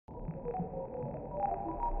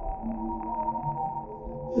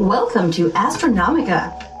Welcome to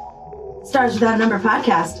Astronomica, Stars Without Number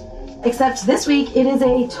podcast. Except this week it is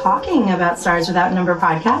a talking about Stars Without Number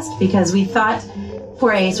podcast because we thought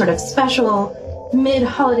for a sort of special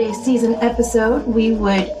mid-holiday season episode we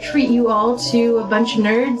would treat you all to a bunch of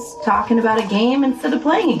nerds talking about a game instead of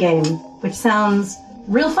playing a game, which sounds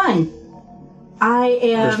real fun. I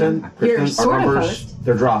am your sort of host.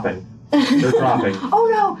 They're dropping. They're dropping.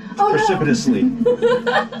 Oh no! Precipitously.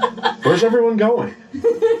 Where's everyone going?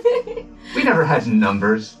 We never had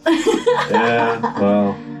numbers. Yeah,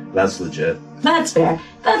 well, that's legit. That's fair.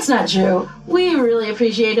 That's not true. We really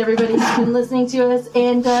appreciate everybody who's been listening to us,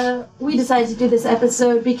 and we decided to do this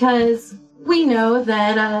episode because we know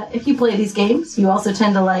that if you play these games, you also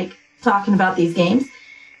tend to like talking about these games.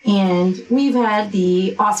 And we've had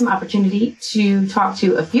the awesome opportunity to talk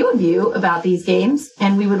to a few of you about these games,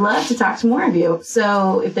 and we would love to talk to more of you.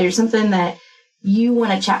 So if there's something that you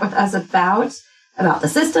want to chat with us about the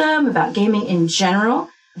system, about gaming in general,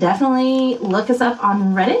 definitely look us up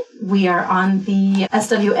on Reddit. We are on the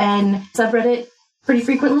SWN subreddit pretty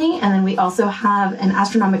frequently, and then we also have an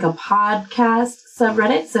Astronomica podcast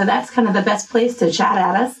subreddit, so that's kind of the best place to chat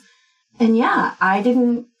at us. And yeah, I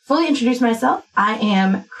didn't fully introduce myself. I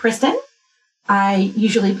am Kristen. I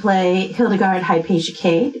usually play Hildegard Hypatia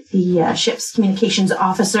Cade, the ship's communications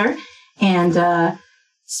officer and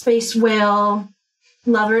space whale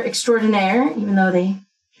lover extraordinaire, even though they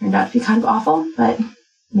turned out to be kind of awful, but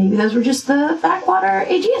maybe those were just the backwater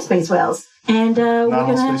Aegea space whales. And Not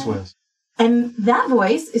all space whales. And that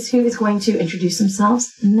voice is who is going to introduce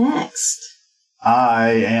themselves next. I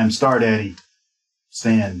am Star Daddy.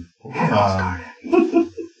 Stan.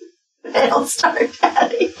 Hail Star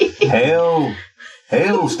Daddy.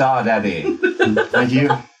 Hail Star Daddy. Thank you.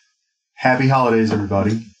 Happy holidays,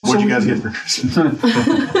 everybody. What'd you guys get for Christmas?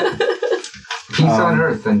 Peace on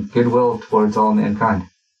Earth and goodwill towards all mankind.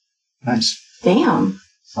 Nice. Damn.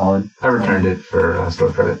 Solid. I returned it for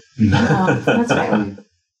store credit. Oh, that's fair. It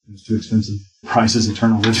was too expensive. Price is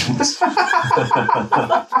eternal vigilance.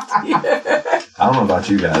 I don't know about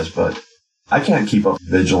you guys, but I can't keep up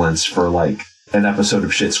vigilance for like an episode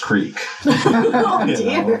of Schitt's Creek. Oh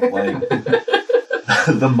dear.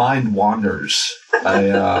 The mind wanders.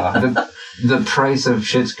 The price of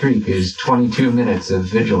Schitt's Creek is 22 minutes of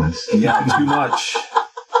vigilance. Yeah, too much.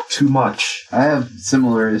 Too much. I have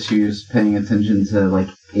similar issues paying attention to like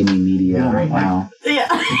any media right now. Yeah.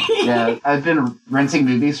 Yeah, I've been renting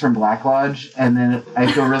movies from Black Lodge, and then I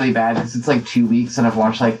feel really bad because it's like 2 weeks and I've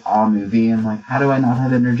watched like a movie, and like, how do I not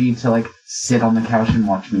have energy to like sit on the couch and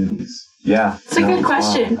watch movies? Yeah. It's a good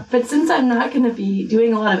question, but since I'm not going to be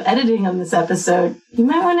doing a lot of editing on this episode, you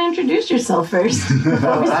might want to introduce yourself first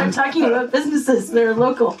before we start talking about businesses that are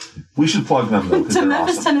local We should plug them, though. to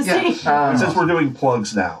Memphis, awesome. Tennessee. Since we're doing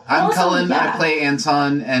plugs now. I'm Also, Cullen, yeah. I play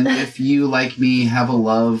Anton, and if you, like me, have a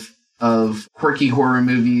love of quirky horror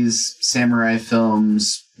movies, samurai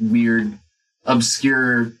films, weird,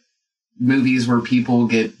 obscure movies where people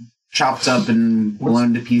get chopped up and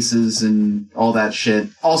blown to pieces and all that shit.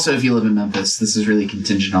 Also, if you live in Memphis, this is really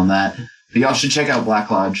contingent on that. But y'all should check out Black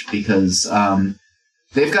Lodge because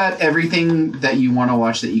they've got everything that you want to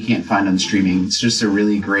watch that you can't find on streaming. It's just a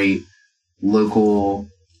really great local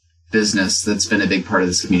business that's been a big part of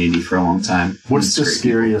this community for a long time. What's the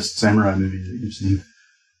scariest samurai movie that you've seen?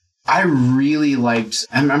 I really liked...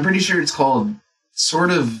 I'm pretty sure it's called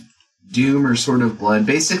Sword of Doom or Sword of Blood.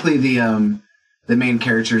 Basically, the main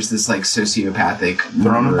character is this like sociopathic...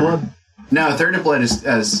 Throne of Blood? No, Throne of Blood is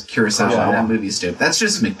Kurosawa. Yeah. That movie's dope. That's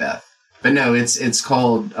just Macbeth. But no, it's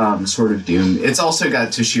called Sword of Doom. It's also got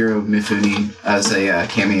Toshiro Mifune as a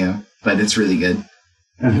cameo, but it's really good.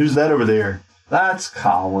 And who's that over there? That's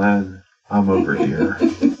Colin. I'm over here.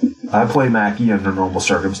 I play Mackie under normal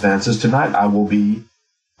circumstances. Tonight I will be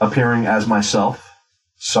appearing as myself.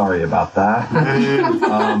 Sorry about that.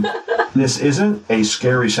 This isn't a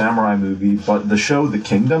scary samurai movie, but the show The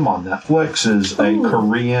Kingdom on Netflix is a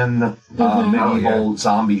Korean medieval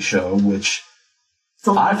zombie show, which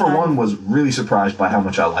I, for one, was really surprised by how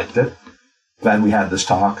much I liked it. Glad we had this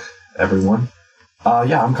talk, everyone.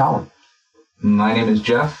 Yeah, I'm Colin. My name is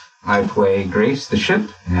Jeff. I play Grace, the ship,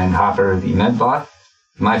 and Hopper, the medbot.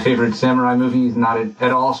 My favorite samurai movie is not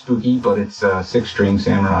at all spooky, but it's Six-String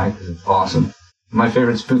Samurai, because it's awesome. My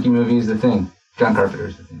favorite spooky movie is The Thing. John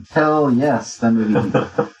Carpenter's The Thing. Hell yes, that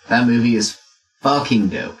movie is fucking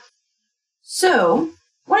dope. So,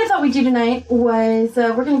 what I thought we'd do tonight was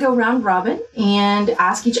we're going to go round robin and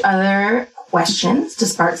ask each other questions to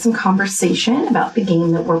spark some conversation about the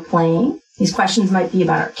game that we're playing. These questions might be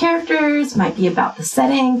about our characters, might be about the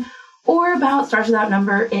setting, or about Stars Without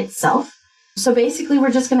Number itself. So basically,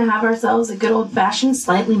 we're just going to have ourselves a good old-fashioned,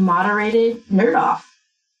 slightly moderated nerd-off.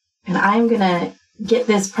 And I'm going to get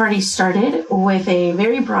this party started with a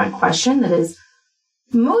very broad question that is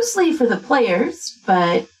mostly for the players,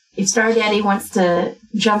 but if Star Daddy wants to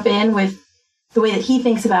jump in with the way that he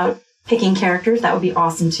thinks about picking characters, that would be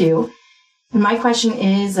awesome too. And my question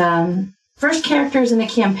is, first characters in a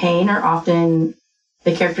campaign are often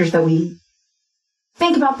the characters that we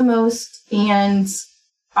think about the most and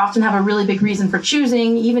often have a really big reason for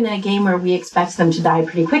choosing, even in a game where we expect them to die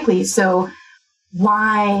pretty quickly. So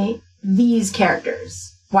why these characters?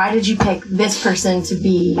 Why did you pick this person to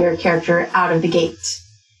be your character out of the gate?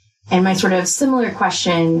 And my sort of similar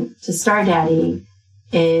question to Star Daddy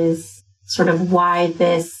is sort of why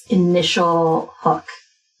this initial hook?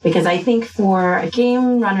 Because I think for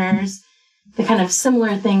game runners, the kind of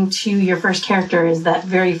similar thing to your first character is that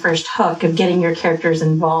very first hook of getting your characters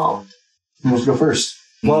involved. Let's go first.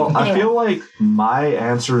 Well, I feel like my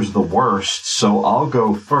answer is the worst, so I'll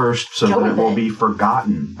go first so that it will be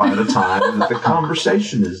forgotten by the time that the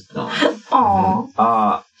conversation is done.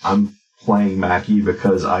 Aww. I'm playing Mackie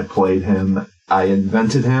because I played him. I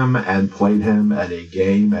invented him and played him at a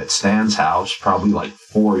game at Stan's house probably like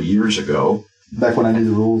 4 years ago. Back when I knew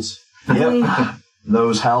the rules. Yep.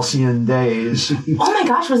 Those halcyon days. Oh my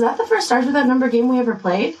gosh, was that the first Stars Without Number game we ever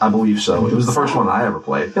played? I believe so. It was the first one I ever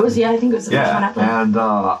played. It was, I think it was the first one I played. And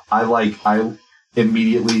I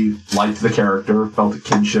immediately liked the character, felt a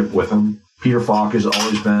kinship with him. Peter Falk has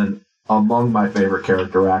always been among my favorite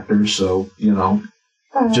character actors, so,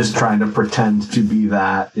 just trying to pretend to be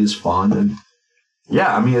that is fun. And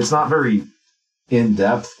yeah, I mean, it's not very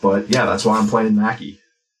in-depth, but yeah, that's why I'm playing Mackie.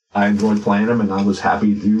 I enjoyed playing him, and I was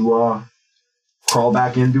happy to crawl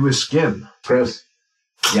back into his skin. Gross.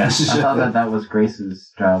 Yes. I thought that was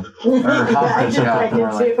Grace's job. Or Hopper's job,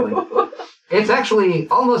 more likely. It's actually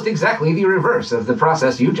almost exactly the reverse of the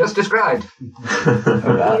process you just described.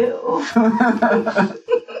 Ew.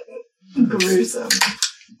 Gruesome.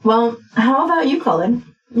 Well, how about you, Colin?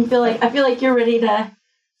 I feel like you're ready to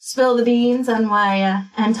spill the beans on why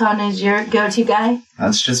Anton is your go-to guy.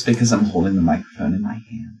 That's just because I'm holding the microphone in my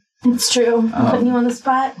hand. It's true. I'm putting you on the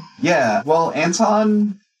spot. Yeah, well,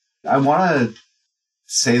 Anton, I want to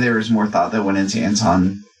say there was more thought that went into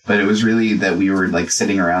Anton, but it was really that we were like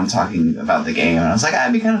sitting around talking about the game, and I was like,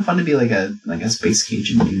 it'd be kind of fun to be like a space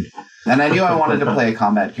Cajun dude. And I knew I wanted to play a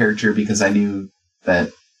combat character because I knew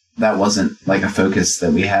that wasn't like a focus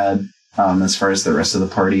that we had as far as the rest of the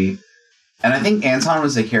party. And I think Anton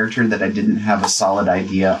was a character that I didn't have a solid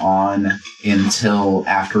idea on until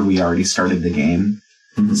after we already started the game.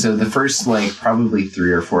 Mm-hmm. So the first, probably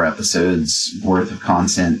 3 or 4 episodes worth of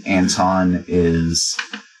content, Anton is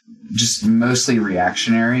just mostly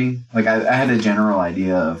reactionary. I had a general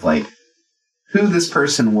idea of, who this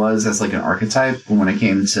person was as, an archetype, but when it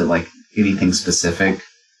came to, anything specific,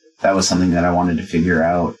 that was something that I wanted to figure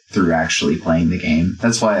out through actually playing the game.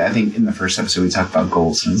 That's why I think in the first episode we talked about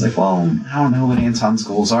goals, and I was like, well, I don't know what Anton's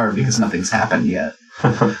goals are because nothing's happened yet.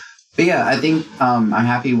 But yeah, I think I'm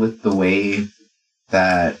happy with the way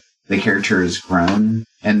that the character has grown.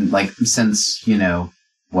 And since, the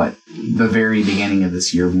very beginning of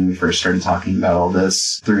this year when we first started talking about all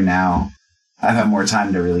this through now, I've had more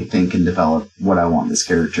time to really think and develop what I want this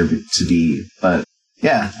character to be. But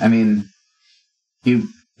yeah, I mean, he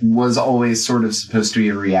was always sort of supposed to be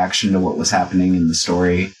a reaction to what was happening in the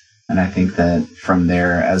story. And I think that from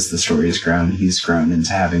there, as the story has grown, he's grown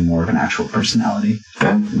into having more of an actual personality.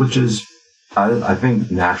 Which is, I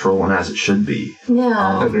think, natural and as it should be.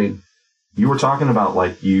 Yeah. Agreed. You were talking about,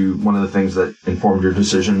 one of the things that informed your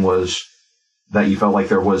decision was that you felt like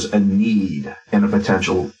there was a need in a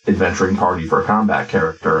potential adventuring party for a combat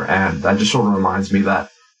character. And that just sort of reminds me that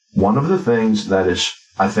one of the things that is,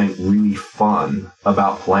 I think, really fun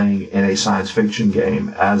about playing in a science fiction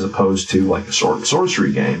game as opposed to a sword and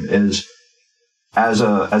sorcery game is as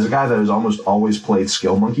a guy that has almost always played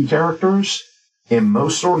skill monkey characters, in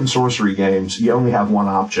most sword and sorcery games, you only have one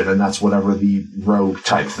option, and that's whatever the rogue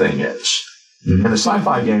type thing is. Mm-hmm. In a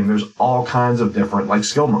sci-fi game, there's all kinds of different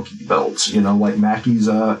skill monkey builds. Mackie's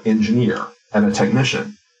a engineer and a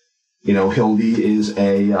technician. Hildy is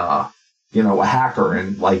a hacker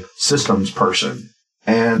and systems person.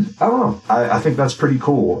 And I don't know. I think that's pretty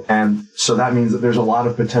cool. And so that means that there's a lot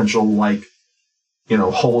of potential,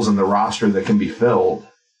 holes in the roster that can be filled.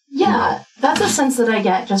 Yeah, that's a sense that I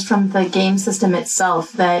get just from the game system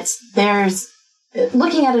itself, that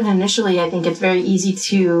looking at it initially, I think it's very easy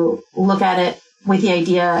to look at it with the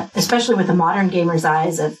idea, especially with the modern gamer's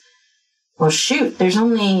eyes, of, well, shoot, there's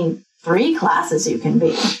only 3 classes you can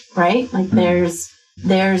be, right?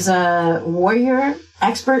 There's a warrior,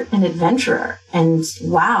 expert and adventurer. And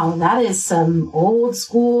wow, that is some old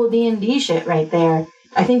school D&D shit right there.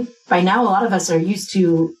 I think by now a lot of us are used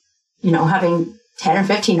to, having 10 or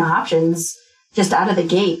 15 options just out of the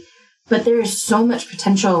gate. But there is so much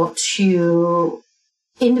potential to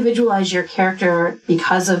individualize your character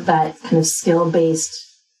because of that kind of skill-based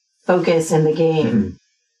focus in the game. Mm-hmm.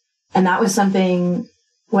 And that was something,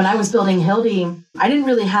 when I was building Hildy, I didn't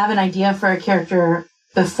really have an idea for a character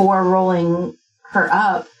before rolling her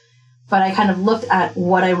up, but I kind of looked at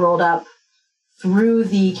what I rolled up through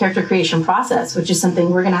the character creation process, which is something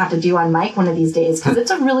we're going to have to do on Mike one of these days, because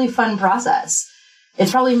it's a really fun process.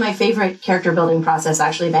 It's probably my favorite character building process,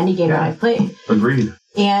 actually, of any game that I've played. Agreed.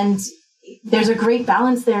 And there's a great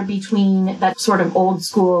balance there between that sort of old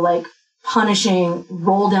school, like, punishing,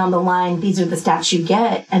 roll down the line, these are the stats you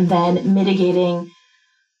get, and then mitigating,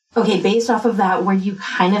 okay, based off of that, where you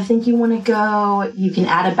kind of think you want to go, you can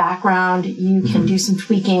add a background, you can do some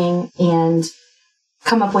tweaking, and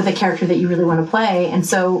come up with a character that you really want to play. And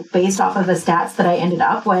so based off of the stats that I ended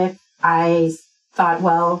up with, I thought,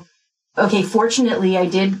 well, okay, fortunately I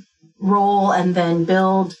did roll and then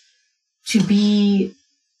build to be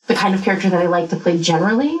the kind of character that I like to play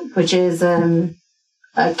generally, which is a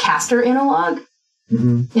caster analog.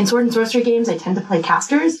 Mm-hmm. In Sword and Sorcery games, I tend to play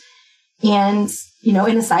casters. And, in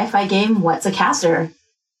a sci-fi game, what's a caster?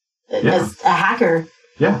 As a hacker.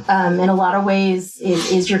 Yeah. In a lot of ways,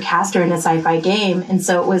 it is your caster in a sci-fi game. And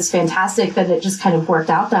so it was fantastic that it just kind of worked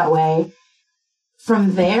out that way.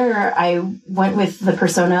 From there, I went with the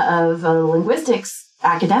persona of a linguistics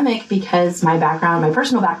academic because my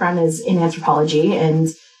personal background is in anthropology, and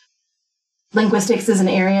linguistics is an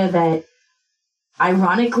area that,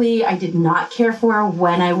 ironically, I did not care for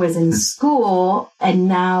when I was in school, and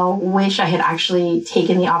now wish I had actually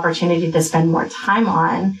taken the opportunity to spend more time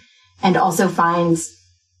on, and also find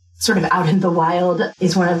sort of out in the wild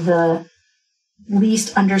is one of the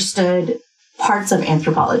least understood parts of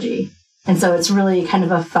anthropology. And so it's really kind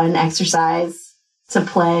of a fun exercise to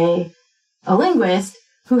play a linguist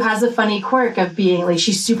who has a funny quirk of being like,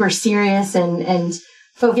 she's super serious and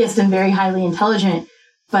focused and very highly intelligent,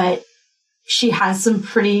 but she has some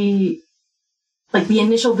pretty, like, the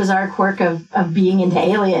initial bizarre quirk of being into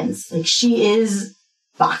aliens. Like, she is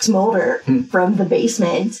Fox Mulder from The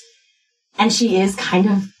Basement, and she is kind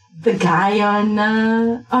of the guy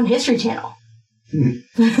on History Channel.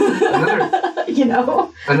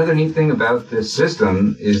 Another neat thing about this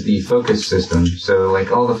system is the focus system. So,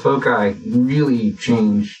 like, all the foci really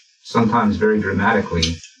change sometimes very dramatically.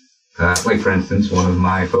 Like, for instance, one of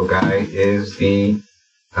my foci is the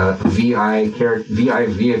VI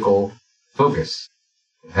vehicle focus.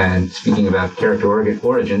 And speaking about character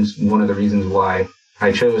origins, one of the reasons why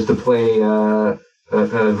I chose to play a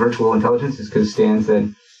virtual intelligence is because Stan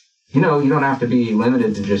said, you don't have to be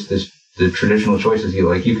limited to just the traditional choices you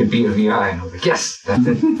like. You could be a VI. And I was like, yes, that's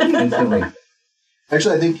it. Instantly.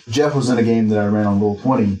 Actually, I think Jeff was in a game that I ran on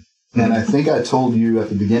Roll20, and I think I told you at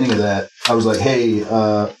the beginning of that, I was like, hey,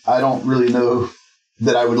 I don't really know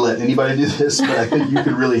that I would let anybody do this, but I think you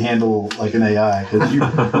could really handle, like, an AI, because you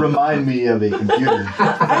remind me of a computer.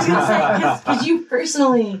 I was going to say, because you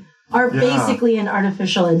personally are basically an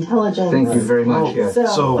artificial intelligence. Thank you very much.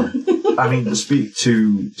 So, I mean, to speak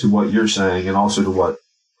to what you're saying, and also to what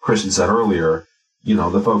Kristen said earlier,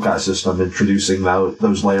 the foci system introducing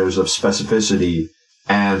those layers of specificity,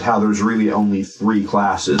 and how there's really only 3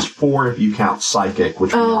 classes, 4 if you count psychic,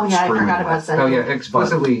 which I forgot about psychic. Oh yeah,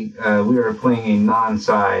 explicitly, we are playing a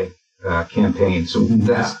non-psi campaign, so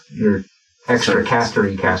that's your extra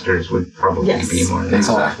castery casters would probably be more.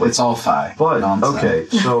 It's all phi. But okay,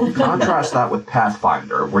 so contrast that with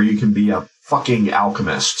Pathfinder, where you can be a fucking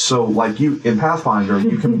alchemist. So, like, in Pathfinder,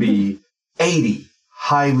 you can be 80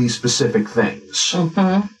 highly specific things.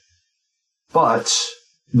 Mm-hmm. But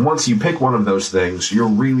once you pick one of those things, you're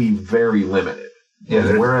really very limited.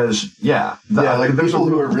 Yeah. Whereas, like people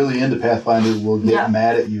who are really into Pathfinder will get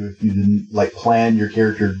mad at you if you didn't, like, plan your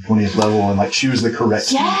character 20th level and, like, choose the correct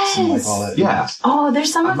feats and, like, all that. Yeah. Oh,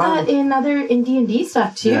 there's some of that in D&D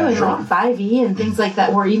stuff too, and like 5e and things like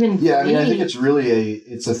that, or even I mean, I think it's really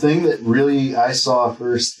it's a thing that really I saw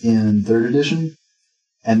first in 3rd edition,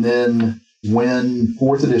 and then when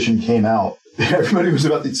 4th edition came out, everybody was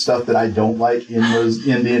about the stuff that I don't like in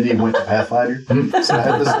D&D and went to Pathfinder. So I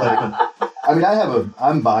had this, like, I mean,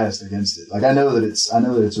 I'm biased against it. Like, I know that it's a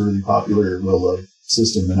really popular, well-loved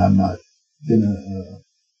system, and I'm not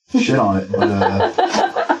gonna shit on it.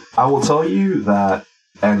 But I will tell you that,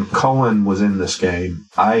 and Cullen was in this game.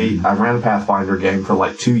 I ran a Pathfinder game for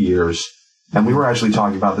like 2 years, and we were actually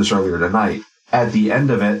talking about this earlier tonight. At the end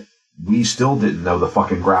of it, we still didn't know the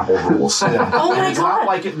fucking grapple rules. Yeah. Oh my It's not god!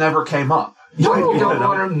 like it never came up. No. You don't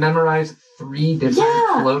want to memorize 3 different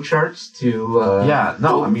Yeah. flowcharts to... Yeah,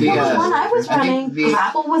 no, I mean, The Yeah. one I was I think running, the-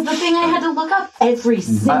 grapple was the thing I had to look up every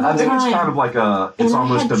single I think it's time. kind of like it's and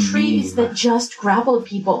almost I had a trees meme. that just grappled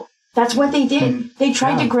people. That's what they did. They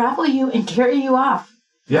tried to grapple you and carry you off.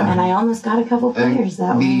 Yeah. And I almost got a couple players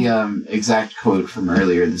that way. The exact quote from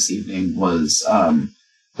earlier this evening was,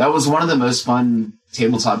 that was one of the most fun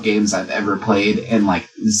tabletop games I've ever played, and like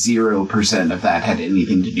 0% of that had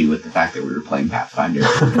anything to do with the fact that we were playing Pathfinder.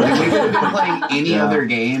 Like, we could have been playing any other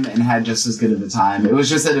game and had just as good of a time. It was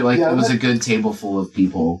just that it was a good table full of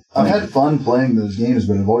people. I've had fun playing those games,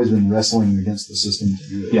 but I've always been wrestling against the system to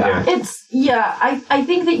do it. Yeah. I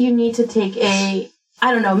think that you need to take I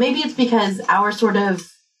don't know, maybe it's because our sort of,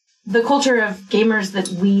 the culture of gamers that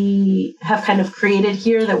we have kind of created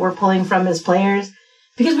here that we're pulling from as players,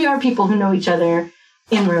 because we are people who know each other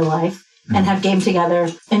in real life and have gamed together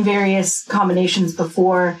in various combinations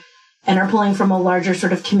before and are pulling from a larger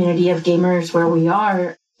sort of community of gamers where we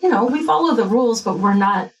are, we follow the rules, but we're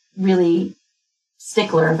not really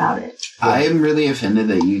stickler about it. I am really offended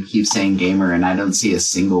that you keep saying gamer and I don't see a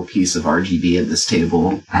single piece of RGB at this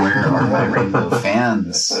table. Where are my rainbow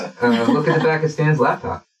fans? look at the back of Stan's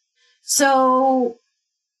laptop. So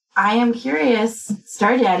I am curious,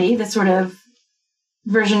 Star Daddy, the sort of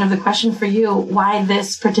version of the question for you, why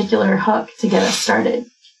this particular hook to get us started?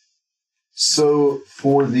 So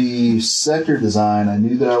for the sector design, I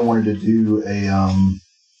knew that I wanted to do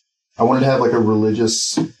I wanted to have like a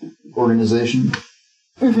religious organization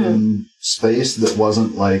in space that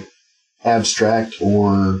wasn't like abstract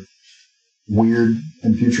or weird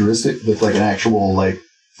and futuristic, but like an actual like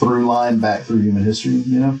through line back through human history,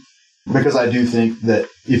 Because I do think that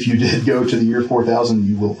if you did go to the year 4000,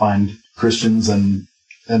 you will find Christians and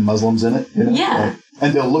Muslims in it, Yeah.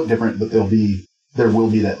 and they'll look different, but there will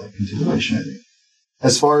be that like continuation, I think.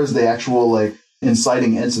 As far as the actual like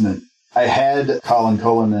inciting incident, I had Colin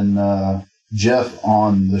Cullen and Jeff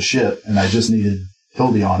on the ship, and I just needed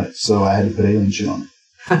Hildy on it, so I had to put alien shit on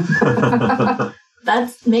it.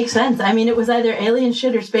 That makes sense. I mean, it was either alien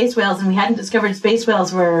shit or space whales, and we hadn't discovered space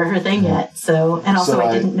whales were her thing yet. And also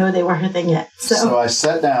I didn't know they were her thing yet. So I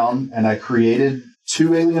sat down and I created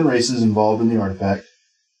 2 alien races involved in the artifact,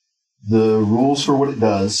 the rules for what it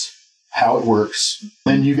does, how it works.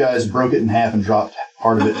 Then you guys broke it in half and dropped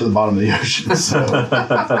part of it to the bottom of the ocean. So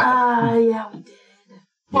yeah, we did.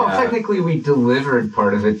 Well, technically, we delivered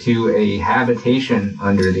part of it to a habitation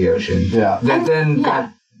under the ocean. yeah, That then Yeah.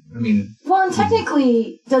 got, Well, and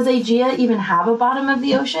technically, does Aegea even have a bottom of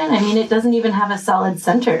the ocean? I mean, it doesn't even have a solid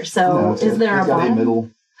center. So it's is there it's a got bottom? a middle.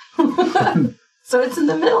 So it's in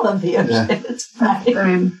the middle of the ocean. Yeah. It's fine. I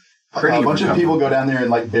mean, A bunch of people go down there and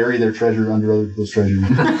like bury their treasure under other people's treasure.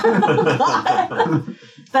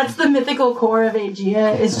 That's the mythical core of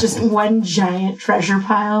Aegea. It's just one giant treasure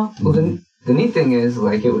pile. well, the neat thing is,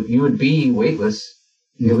 like, you would be weightless.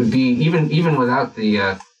 It would be, even without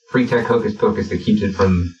the free tech hocus pocus that keeps it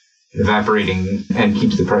from evaporating and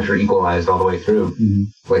keeps the pressure equalized all the way through. Mm-hmm.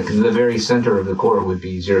 Like, the very center of the core would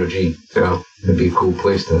be 0G. So it'd be a cool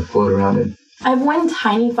place to float around in. I have one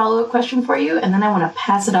tiny follow-up question for you, and then I want to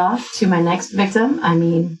pass it off to my next victim.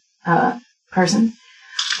 Person.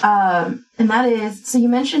 And that is, so you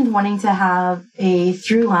mentioned wanting to have a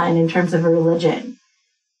through line in terms of a religion.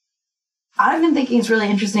 I've been thinking it's really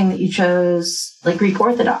interesting that you chose like Greek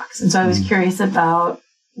Orthodox, and so I was curious about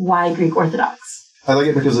why Greek Orthodox. I like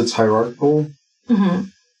it because it's hierarchical. Mm-hmm.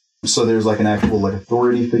 So there's like an actual like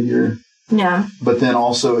authority figure. Yeah. But then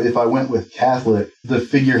also, if I went with Catholic, the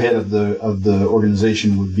figurehead of the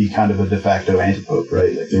organization would be kind of a de facto antipope,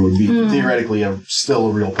 right? Like there would be theoretically still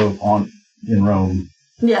a real pope in Rome.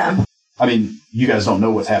 Yeah. I mean, you guys don't know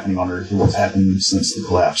what's happening on Earth or what's happened since the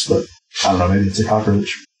collapse, but I don't know. Maybe it's a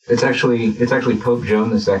cockroach. It's actually Pope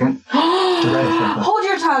Joan II. Hold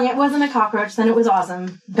your tongue. It wasn't a cockroach. Then it was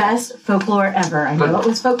awesome. Best folklore ever. I know it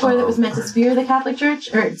was folklore that was meant to smear the Catholic Church.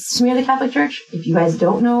 If you guys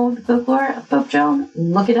don't know the folklore of Pope Joan,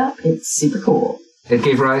 look it up. It's super cool. It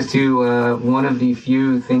gave rise to one of the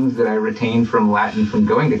few things that I retained from Latin from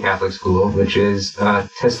going to Catholic school, which is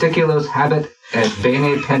testiculos habet et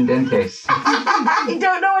bene pendentes. I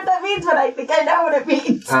don't know what that means, but I think I know what it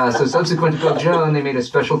means. So subsequent to Pope Joan, they made a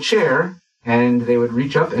special chair, and they would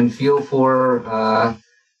reach up and feel for,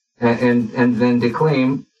 and then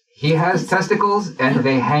declaim, "He has testicles, and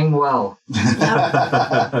they hang well."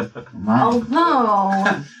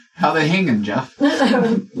 Although, how they hanging, Jeff?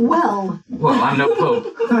 well, I'm no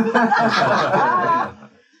pope.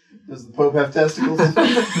 Does the Pope have testicles?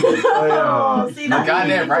 oh, see, that's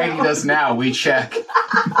Goddamn right he does now. We check.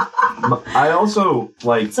 I also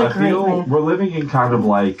like. It's a I great feel way. we're living in kind of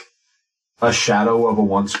like a shadow of a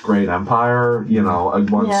once great empire. You know, a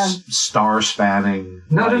once Yeah. star-spanning.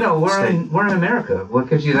 No. We're state. in America. What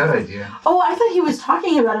gives you that idea? Oh, I thought he was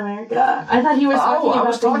talking about America. I thought he was talking I about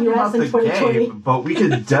was the talking U.S. about in the 2020. game, but we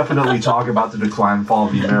could definitely talk about the decline and fall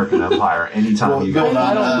of the American Empire anytime Well, you the go.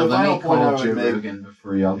 final Let me point I call would Joe make, Rogan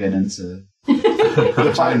before y'all get into.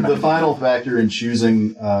 the final factor in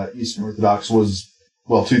choosing Eastern Orthodox was,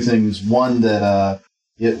 well, two things. One, that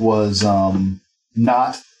it was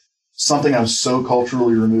not something I'm so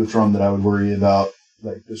culturally removed from that I would worry about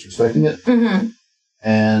like disrespecting it. Mm-hmm.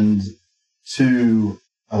 And two,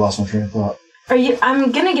 I lost my train of thought.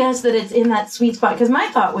 I'm gonna guess that it's in that sweet spot because my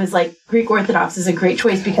thought was like Greek Orthodox is a great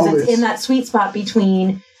choice because Oh, it's it's- in that sweet spot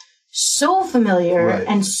between so familiar Right.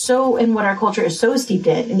 and what our culture is so steeped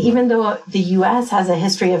in. And even though the U.S. has a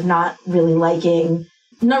history of not really liking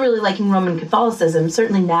Roman Catholicism,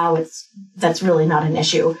 certainly now that's really not an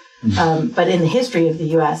issue. But in the history of the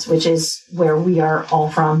U.S., which is where we are all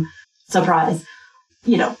from, surprise,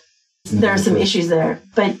 there are some issues there.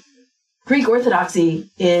 But Greek Orthodoxy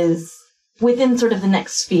is within sort of the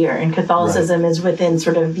next sphere, and Catholicism is within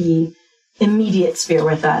sort of the immediate sphere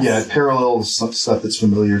with us. Yeah, it parallels some stuff that's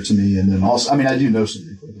familiar to me. And then also, I mean, I do know some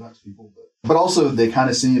Greek Orthodox people, but also they kind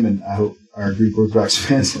of seem, and I hope our Greek Orthodox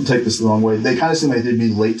fans don't take this the wrong way, they kind of seem like they'd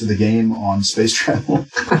be late to the game on space travel.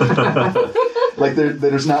 Like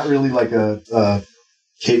there's not really like a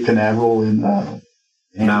Cape Canaveral in Mount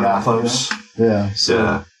Antioch, Athos. Yeah. So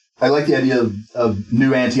Yeah. I like the idea of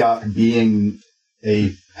New Antioch being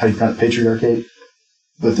a, how do you pronounce it, patriarchate,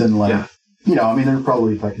 but then Yeah. I mean, there are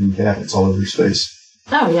probably fucking Catholics all over space.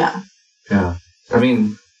 Oh, yeah. Yeah. I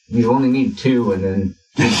mean, you only need two, and then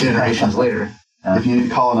 2 generations later. If you need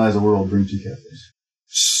to colonize the world, bring 2 Catholics.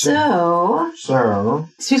 So,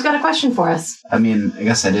 who's got a question for us? I mean, I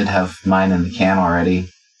guess I did have mine in the can already.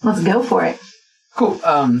 Let's go for it. Cool.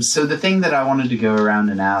 So the thing that I wanted to go around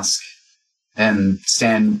and ask, and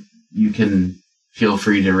Stan, you can feel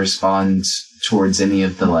free to respond towards any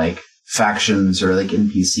of the like factions or like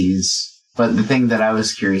NPCs. But the thing that I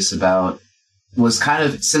was curious about was kind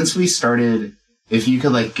of, since we started, if you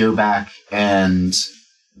could like go back and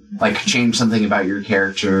like change something about your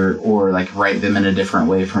character or like write them in a different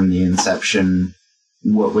way from the inception,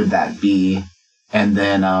 what would that be? And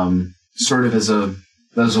then sort of as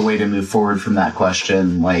a way to move forward from that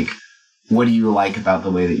question, like, what do you like about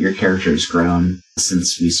the way that your character has grown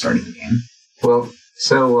since we started the game? Well,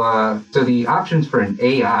 so the options for an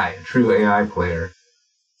AI, a true AI player,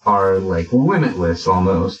 are like limitless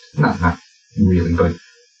almost. Not really, but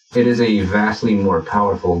it is a vastly more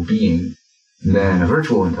powerful being than a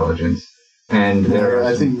virtual intelligence. And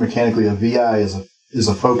I think mechanically a VI is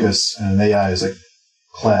a focus and an AI is a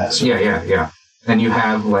class. Yeah. And you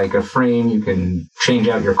have like a frame, you can change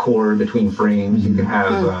out your core between frames, you can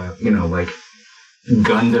have, like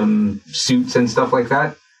Gundam suits and stuff like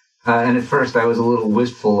that. And at first I was a little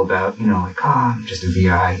wistful about, I'm just a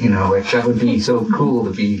VI, that would be so cool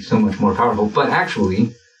to be so much more powerful. But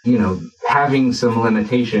actually, having some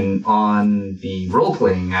limitation on the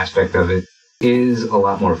role-playing aspect of it is a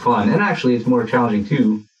lot more fun. And actually it's more challenging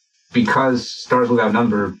too, because Stars Without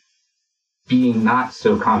Number being not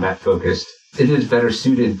so combat focused, it is better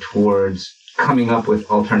suited towards coming up with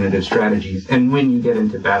alternative strategies. And when you get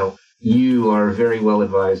into battle, you are very well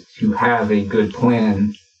advised to have a good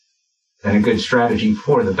plan and a good strategy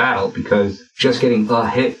for the battle, because just getting a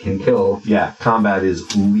hit can kill. Yeah, combat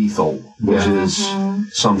is lethal, which is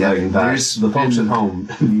something that the folks at home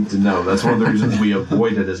need to know. That's one of the reasons we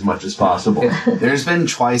avoid it as much as possible. There's been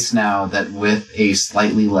twice now that with a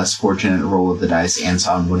slightly less fortunate roll of the dice,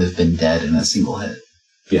 Anton would have been dead in a single hit.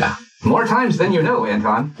 Yeah. More times than you know,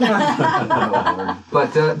 Anton.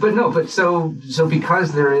 But so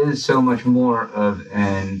because there is so much more of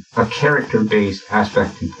a character-based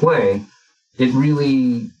aspect to play, it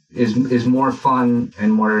really is more fun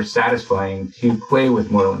and more satisfying to play with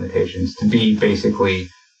more limitations, to be basically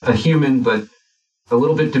a human, but a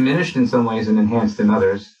little bit diminished in some ways and enhanced in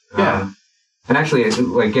others. Yeah. And actually,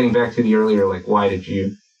 like getting back to the earlier, like, why did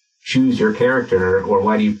you choose your character, or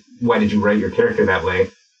why did you write your character that way?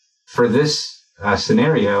 For this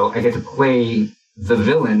scenario, I get to play the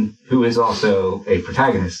villain who is also a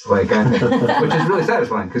protagonist, which is really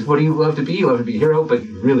satisfying. Because what do you love to be? You love to be a hero, but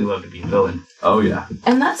you really love to be a villain. Oh, yeah.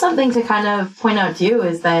 And that's something to kind of point out too,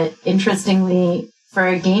 is that interestingly, for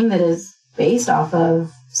a game that is based off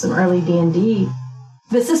of some early D&D,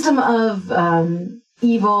 the system of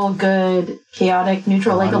evil, good, chaotic,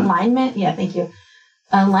 neutral, like alignment. Yeah, thank you.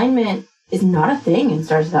 Alignment is not a thing in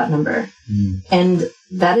Stars Without Number. And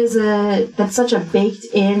that's such a baked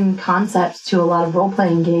in concept to a lot of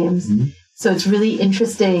role-playing games. So it's really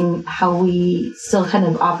interesting how we still kind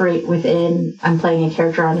of operate within, I'm playing a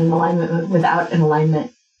character on an alignment without an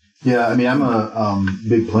alignment. Yeah, I mean, I'm a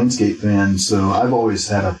big Planescape fan, so I've always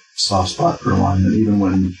had a soft spot for alignment, even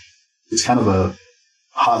when it's kind of a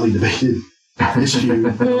hotly debated issue in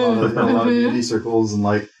a lot of D&D circles, and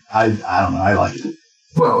like, I don't know, I like it.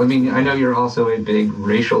 Well, I mean, I know you're also a big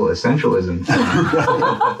racial essentialism.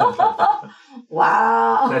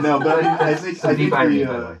 Wow. No, but I think the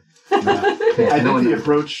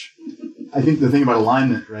approach, I think the thing about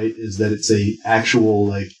alignment, right, is that it's a actual,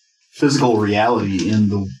 like, physical reality in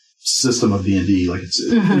the system of D&D. Like, it's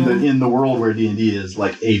in the world where D&D is,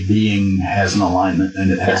 like, a being has an alignment,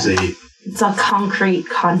 and it has it's a concrete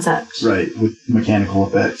concept. Right, with mechanical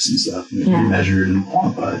effects and stuff. It can be measured and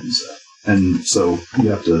quantified and stuff. And so you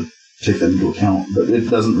have to take that into account, but it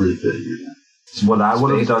doesn't really fit here yet. What I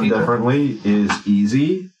would have done differently is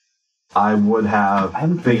easy. I would have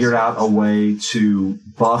figured out a way to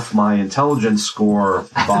buff my intelligence score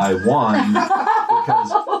by 1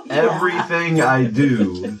 because everything I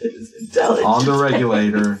do on the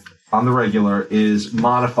regular is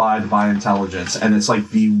modified by intelligence, and it's like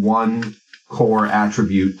the one core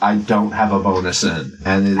attribute I don't have a bonus in,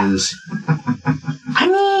 and it is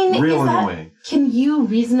real annoying. Can you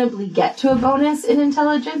reasonably get to a bonus in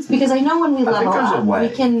intelligence? Because I know when we level up,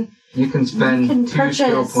 you can spend 2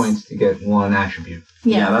 skill points to get 1 attribute.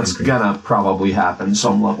 Yeah, that's gonna probably happen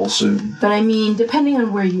some level soon. But I mean, depending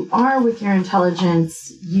on where you are with your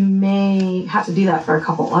intelligence, you may have to do that for a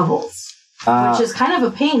couple levels. Which is kind of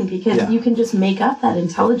a pain because you can just make up that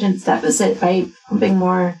intelligence deficit by pumping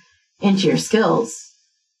more into your skills.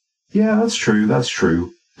 Yeah, that's true.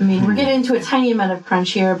 I mean, we're getting into a tiny amount of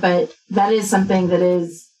crunch here, but that is something that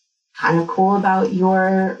is kind of cool about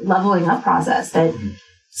your leveling up process, that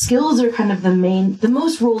skills are kind of the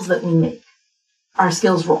most rolls that we make are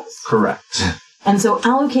skills rolls. Correct. And so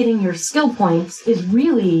allocating your skill points is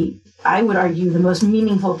really, I would argue, the most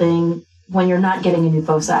meaningful thing when you're not getting a new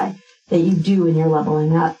foci that you do when you're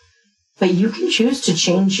leveling up. But you can choose to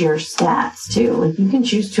change your stats too. Like, you can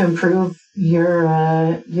choose to improve your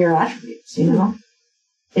attributes, you know?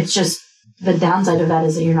 It's just the downside of that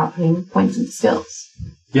is that you're not putting points into skills.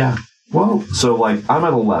 Yeah. Well, so like I'm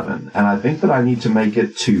at 11, and I think that I need to make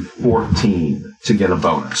it to 14 to get a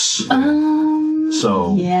bonus.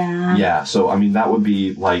 So so I mean that would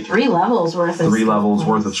be like 3 levels worth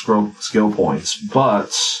of skill points.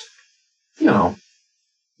 But you know,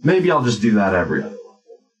 maybe I'll just do that every other level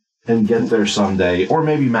and get there someday, or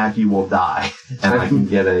maybe Mackie will die and I can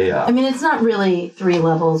get a. I mean, it's not really 3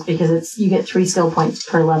 levels because you get 3 skill points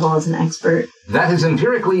per level as an expert. That is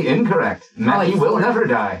empirically incorrect. Mackie will never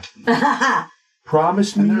die.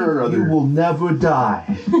 Promise me you will never die.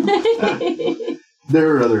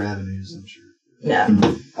 There are other avenues, I'm sure. Yeah.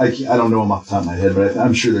 I don't know them off the top of my head, but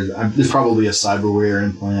I'm sure there's probably a cyberware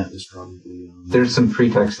implant. There's some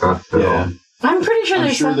pretext stuff, though. Yeah. I'm pretty sure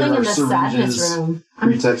there's something in the sadness room.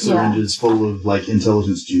 Pretext syringes full of like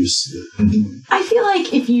intelligence juice. I feel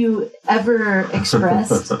like if you ever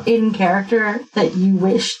expressed in character that you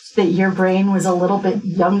wished that your brain was a little bit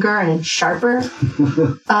younger and sharper,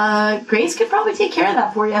 Grace could probably take care of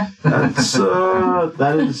that for you.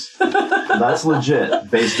 That's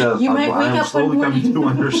legit. Based on you might wake up slowly coming to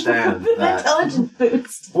understand with an intelligence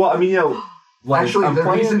boost. Well, I mean, you know. Like, actually,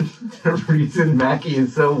 the reason Mackie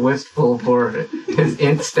is so wistful for his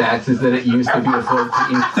int stats is that it used to be a 14.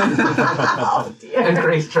 Oh, dear. And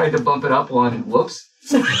Grace tried to bump it up 1. Whoops.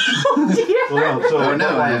 Oh, dear.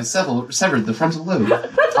 Well, I have severed the frontal lobe.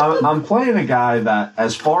 I'm playing a guy that,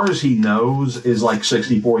 as far as he knows, is like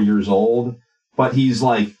 64 years old, but he's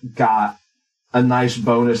like got a nice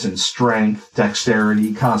bonus in strength,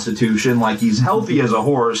 dexterity, constitution. Like, he's healthy as a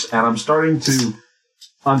horse, and I'm starting to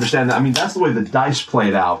understand that. I mean, that's the way the dice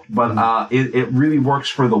played out, but it really works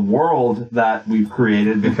for the world that we've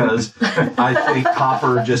created because I think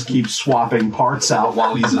Hopper just keeps swapping parts out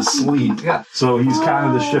while he's asleep. Yeah. So he's kind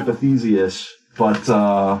of the ship of Theseus. But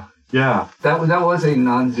yeah, that was a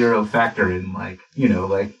non-zero factor in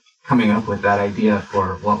coming up with that idea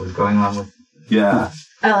for what was going on with. Yeah,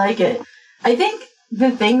 I like it. I think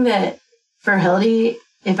the thing that for Hildy,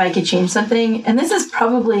 if I could change something, and this is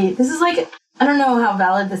like, I don't know how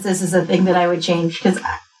valid this is as a thing that I would change, because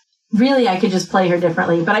really I could just play her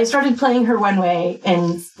differently. But I started playing her one way,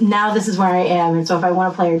 and now this is where I am. And so if I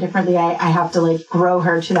want to play her differently, I have to like grow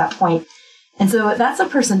her to that point. And so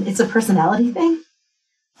it's a personality thing.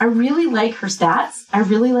 I really like her stats. I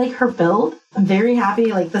really like her build. I'm very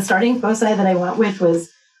happy. Like, the starting foci that I went with was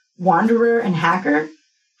Wanderer and Hacker.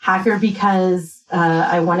 Hacker because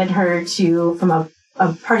I wanted her to, from a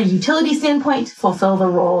party utility standpoint, fulfill the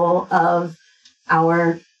role of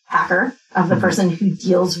our hacker, of the person who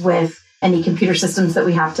deals with any computer systems that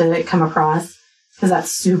we have to come across, because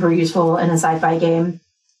that's super useful in a sci-fi game.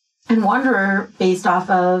 And Wanderer based off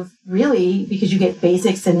of, really, because you get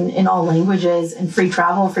basics in all languages and free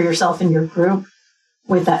travel for yourself and your group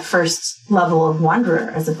with that first level of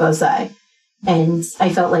Wanderer as a foci. And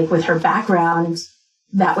I felt like with her background,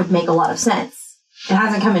 that would make a lot of sense. It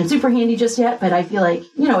hasn't come in super handy just yet, but I feel like,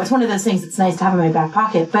 it's one of those things that's nice to have in my back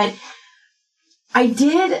pocket. But I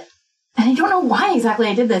did, and I don't know why exactly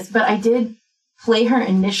I did this, but I did play her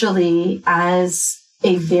initially as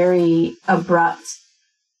a very abrupt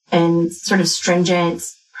and sort of stringent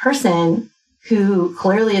person who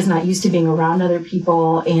clearly is not used to being around other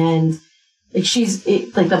people. And like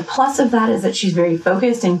the plus of that is that she's very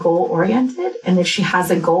focused and goal oriented. And if she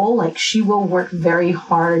has a goal, like she will work very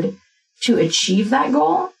hard to achieve that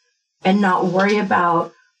goal and not worry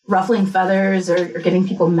about ruffling feathers or getting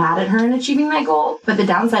people mad at her in achieving that goal. But the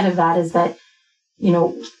downside of that is that,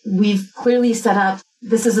 we've clearly set up,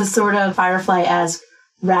 this is a sort of Firefly-esque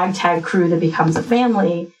ragtag crew that becomes a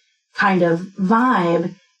family kind of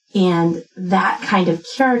vibe. And that kind of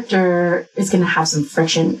character is going to have some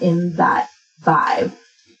friction in that vibe.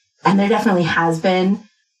 And there definitely has been.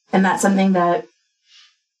 And that's something that,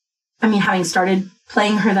 having started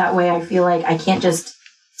playing her that way, I feel like I can't just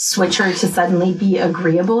switch her to suddenly be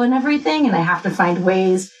agreeable and everything. And I have to find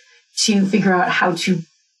ways to figure out how to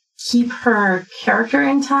keep her character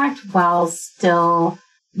intact while still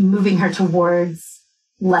moving her towards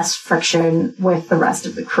less friction with the rest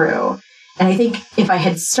of the crew. And I think if I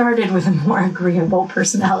had started with a more agreeable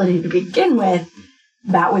personality to begin with,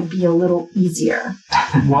 that would be a little easier.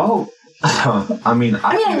 Well, I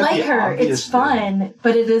like her. It's fun,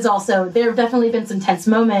 but it is also, there have definitely been some tense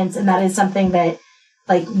moments, and that is something that,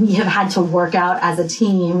 like, we have had to work out as a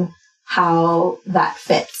team how that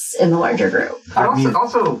fits in the larger group. But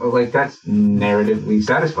also, that's narratively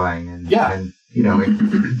satisfying and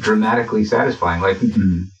dramatically satisfying. Like,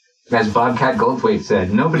 as Bobcat Goldthwait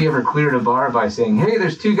said, nobody ever cleared a bar by saying, "Hey,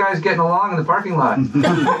 there's two guys getting along in the parking lot."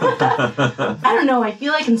 I don't know. I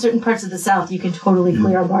feel like in certain parts of the South, you can totally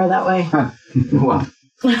clear a bar that way. Well,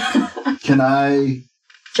 can I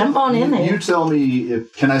jump on in there? You tell me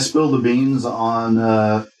can I spill the beans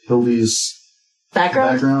on Hildy's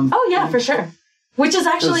background? Oh yeah, for sure. Which is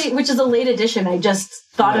a late addition. I just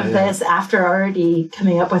thought of this after already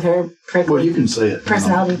coming up with her Well, you can say it.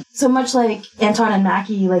 personality. So much like Anton and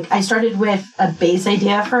Mackie, like I started with a base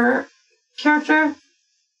idea for her character,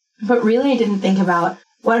 but really I didn't think about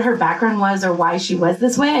what her background was or why she was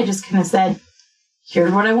this way. I just kind of said,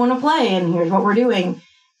 here's what I want to play and here's what we're doing.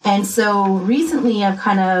 And so recently I've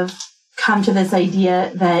kind of come to this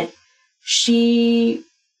idea that she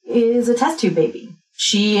is a test tube baby.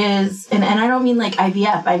 She is, and I don't mean like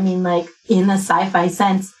IVF, I mean like in the sci-fi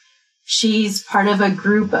sense, she's part of a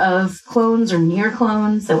group of clones or near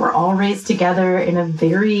clones that were all raised together in a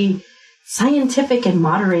very scientific and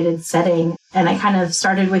moderated setting. And I kind of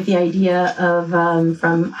started with the idea of,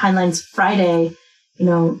 from Heinlein's Friday,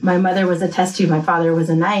 my mother was a test tube, my father was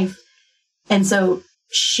a knife. And so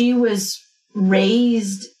she was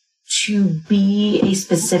raised to be a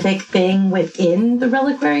specific thing within the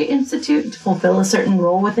Reliquary Institute, to fulfill a certain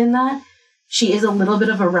role within that. She is a little bit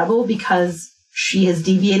of a rebel because she has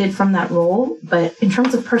deviated from that role. But in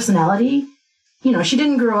terms of personality, she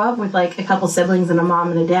didn't grow up with like a couple siblings and a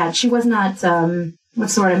mom and a dad. She was not,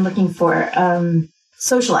 what's the word I'm looking for?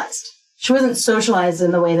 Socialized. She wasn't socialized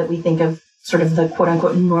in the way that we think of sort of the quote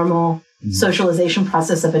unquote normal socialization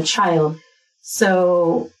process of a child.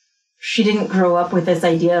 So she didn't grow up with this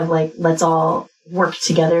idea of like, let's all work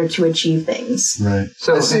together to achieve things. Right.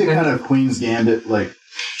 So I see a kind of Queen's Gambit, like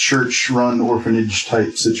church-run orphanage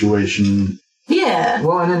type situation. Yeah.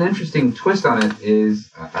 Well, and an interesting twist on it is,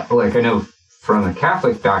 I know from a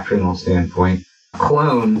Catholic doctrinal standpoint,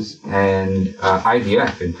 clones and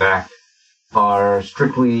IVF, in fact, are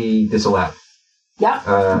strictly disallowed.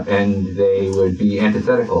 Yeah. And they would be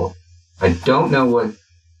antithetical. I don't know what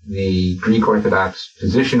the Greek Orthodox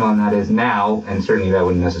position on that is now, and certainly that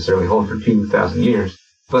wouldn't necessarily hold for 2,000 years,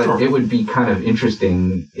 but It would be kind of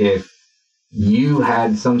interesting if you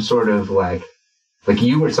had some sort of like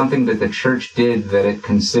you were something that the church did that it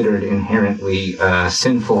considered inherently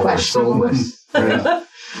sinful or soulless. Right.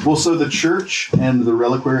 Well, so the church and the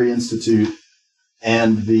Reliquary Institute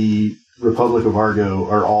and the Republic of Argo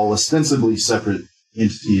are all ostensibly separate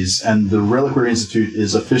entities, and the Reliquary Institute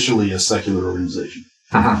is officially a secular organization.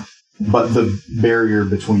 Uh-huh. But the barrier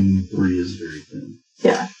between the three is very thin.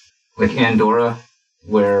 Yeah. like Andorra,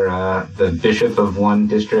 where the bishop of one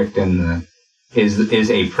district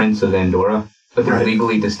is a prince of Andorra, but they're Right.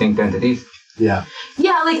 legally distinct entities. Yeah.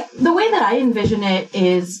 Yeah, like the way that I envision it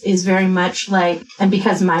is very much like, and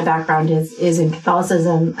because my background is in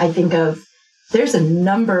Catholicism, I think of there's a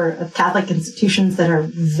number of Catholic institutions that are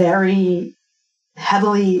very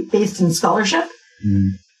heavily based in scholarship.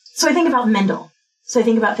 Mm. So I think about Mendel. So I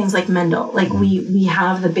think about things like Mendel. Like we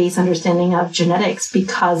have the base understanding of genetics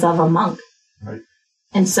because of a monk. Right.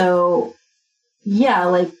 And so, yeah,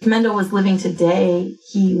 like Mendel was living today,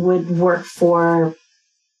 he would work for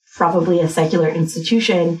probably a secular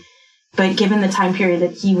institution, but given the time period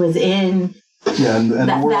that he was in, Yeah, and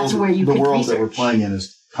That- the world, that's where you the could world that we're research. playing in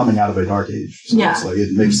is coming out of a dark age. So Yeah. it's like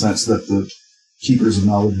it makes sense that the keepers of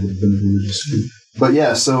knowledge would have been a religious group. But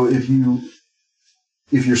yeah, so if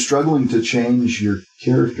you're struggling to change your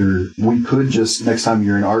character, we could just next time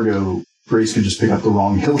you're in Argo, Grace could just pick up the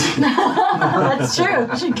wrong Hildy. that's true.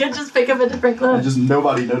 She could just pick up a different clone. and just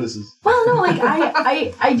nobody notices. Well, no, like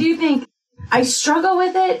I do think I struggle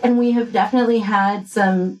with it, and we have definitely had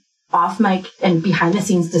some off mic and behind the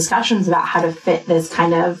scenes discussions about how to fit this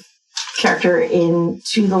kind of character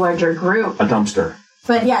into the larger group. A dumpster.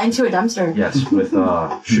 But yeah, into a dumpster. Yes, with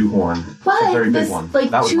shoehorn. A very But big this, one. like,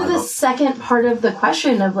 That was to my the vote. second part of the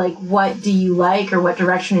question of like, what do you like, or what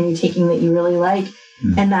direction are you taking that you really like?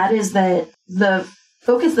 And that is that the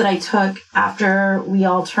focus that I took after we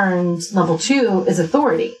all turned level 2 is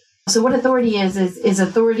authority. So what authority is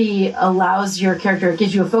authority allows your character, it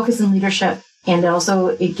gives you a focus in leadership, and also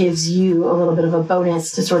it gives you a little bit of a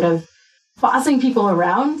bonus to sort of bossing people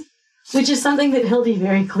around, which is something that Hildy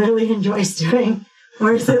very clearly enjoys doing,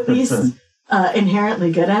 or is at least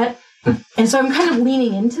inherently good at. And so I'm kind of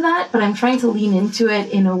leaning into that, but I'm trying to lean into it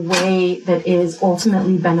in a way that is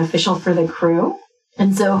ultimately beneficial for the crew.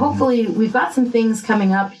 And so hopefully we've got some things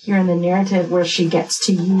coming up here in the narrative where she gets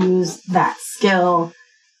to use that skill.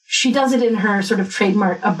 She does it in her sort of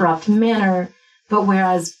trademark abrupt manner, but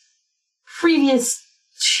whereas previous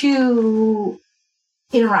to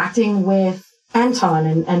interacting with Anton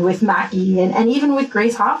and with Mackie and even with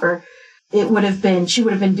Grace Hopper, she would have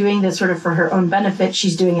been doing this sort of for her own benefit.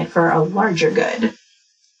 She's doing it for a larger good.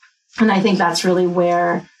 And I think that's really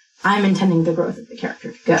where I'm intending the growth of the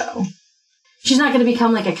character to go. She's not going to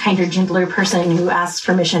become like a kinder, gentler person who asks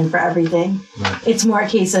permission for everything. Right. It's more a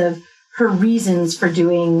case of her reasons for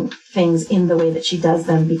doing things in the way that she does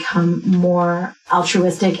them become more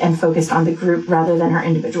altruistic and focused on the group rather than her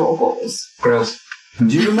individual goals. Gross. Do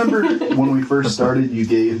you remember when we first started, you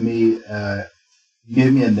gave me a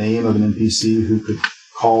name of an NPC who could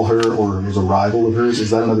call her or was a rival of hers?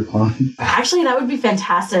 Is that another clone? Actually, that would be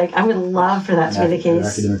fantastic. I would love for that to be the Your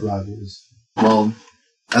case. academic rivals. Well,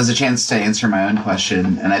 as a chance to answer my own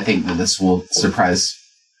question, and I think that this will surprise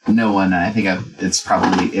no one, and I think it's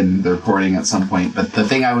probably in the recording at some point, but the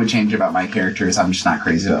thing I would change about my character is I'm just not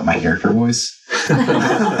crazy about my character voice. And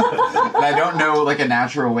I don't know, like, a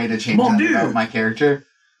natural way to change Mon that Dieu. about my character.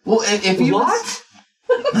 Well, if he was...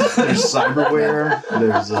 There's cyberware.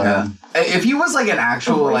 There's If he was, like, an A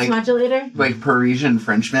actual, voice modulator? like Parisian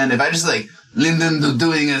Frenchman, if I just like Lyndon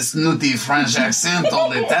doing a snooty French accent all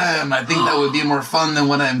the time, I think that would be more fun than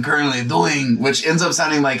what I'm currently doing, which ends up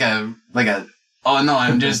sounding like a oh no,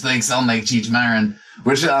 I'm just like sound like Cheech Marin,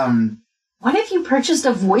 which What if you purchased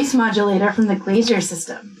a voice modulator from the Glacier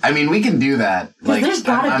system? I mean we can do that. Like there's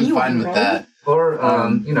gotta I'm be fine one, with right? that. Or,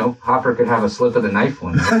 Hopper could have a slip of the knife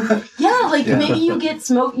one. Yeah, like Yeah. maybe you get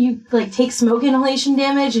smoke, you like take smoke inhalation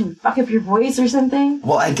damage and fuck up your voice or something.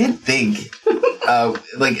 Well, I did think,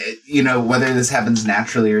 whether this happens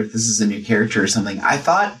naturally or if this is a new character or something, I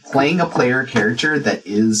thought playing a player character that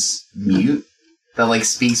is mute, that, like,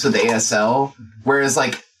 speaks with ASL, whereas,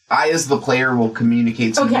 like, I, as the player, will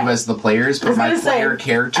communicate to Okay. you as the players, but my gonna say- player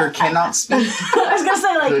character cannot speak. I was gonna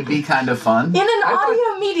say, like, Could be kind of fun. in an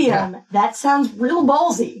audio medium, that sounds real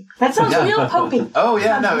ballsy. That sounds Yeah. real popey. Oh,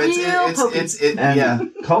 yeah, Sounds no, real pokey. And yeah.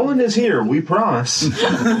 Colin is here, we promise.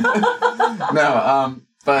 No,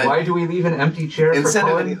 but... Why do we leave an empty chair Instead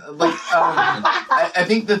for of Colin? I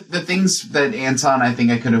think the things that Anton I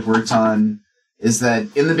think I could have worked on is that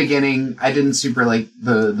in the beginning I didn't super like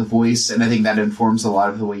the voice, and I think that informs a lot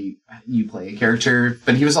of the way you play a character.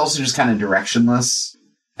 But he was also just kind of directionless,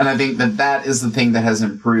 and I think that is the thing that has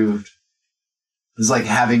improved. Is like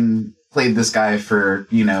having played this guy for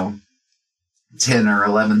 10 or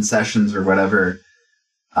 11 sessions or whatever.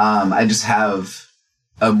 I just have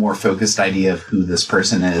a more focused idea of who this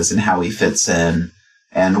person is and how he fits in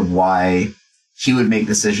and why he would make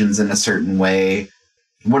decisions in a certain way.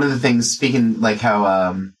 One of the things, speaking like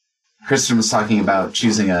how Kristen was talking about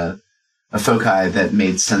choosing a foci that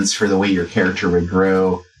made sense for the way your character would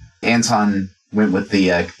grow. Anton went with the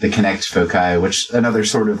connect foci, which another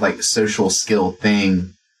sort of like social skill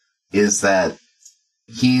thing is that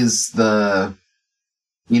he's the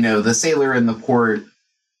sailor in the port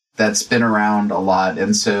that's been around a lot.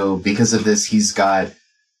 And so because of this, he's got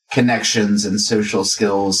connections and social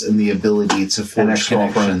skills and the ability to forge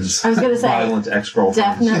connections. I was going to say, violent ex-girlfriends.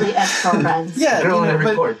 Definitely ex-girlfriends. Yeah, Girl in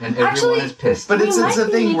every port, and everyone is pissed. But it's a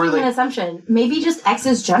thing where an assumption. Maybe just X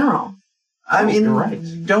is general. I mean, you're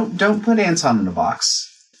right. Don't put Anton in a box.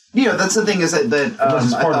 That's the thing is that Unless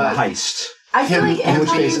it's part of the heist. I feel like In which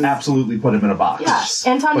Anton case, absolutely put him in a box.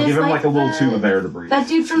 Yeah, Anton but is give him like a little the- tube of air to breathe. that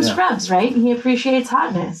dude from Scrubs, right? He appreciates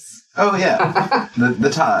hotness. Oh yeah, the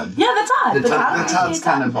Todd. Yeah, the Todd. The Todd's appreciates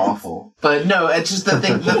kind of hotness. awful. But no, it's just the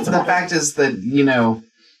thing. The fact is that,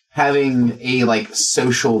 having a like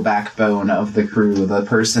social backbone of the crew, the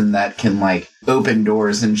person that can like open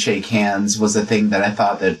doors and shake hands was a thing that I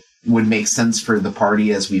thought that would make sense for the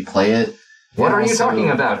party as we play it. What And are you also- talking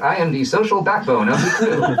about? I am the social backbone of the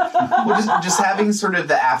crew. Well, just having sort of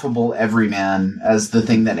the affable everyman as the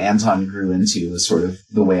thing that Anton grew into was sort of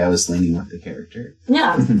the way I was leaning with the character.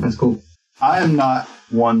 Yeah. That's cool. I am not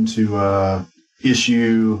one to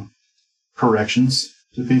issue corrections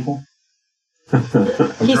to people. He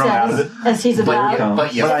grown out of says, it. as he's about.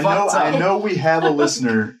 But you But fucked up. I know we have a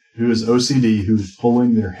listener who is OCD who's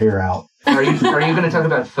pulling their hair out. Are you going to talk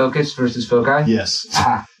about focus versus foci? Yes.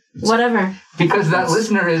 Ah, Whatever. because that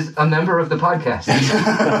listener is a member of the podcast.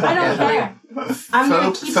 I don't care. I'm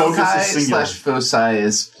going to keep Focus Foci is singular. / foci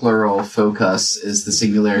is plural. Focus is the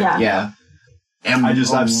singular. Yeah.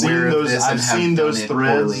 I've seen those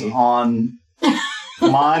threads on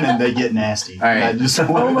mine and they get nasty. All right. I just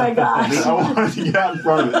Oh my gosh. I wanted to get out in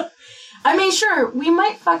front of it. I mean, sure, we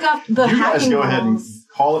might fuck up the You guys hacking go ahead and rules.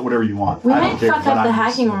 call it whatever you want. We I might don't care, fuck but up the I'm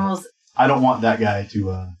hacking just- rules. I don't want that guy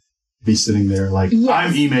to be sitting there like, Yes.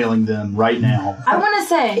 I'm emailing them right now. I want to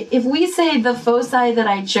say, if we say the foci that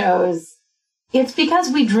I chose, it's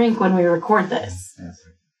because we drink when we record this.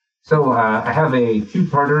 So I have a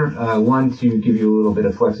two-parter. One to give you a little bit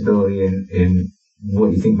of flexibility in what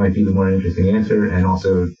you think might be the more interesting answer, and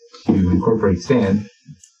also to incorporate Stan.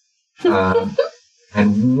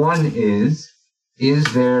 And one is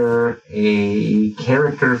there a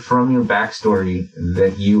character from your backstory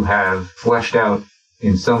that you have fleshed out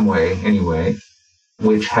in some way, anyway,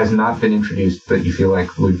 which has not been introduced but you feel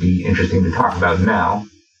like would be interesting to talk about now?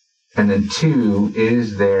 And then two,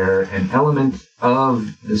 is there an element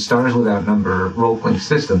of the Stars Without Number role-playing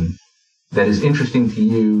system that is interesting to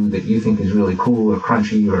you, that you think is really cool or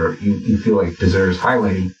crunchy or you feel like deserves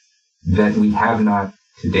highlighting, that we have not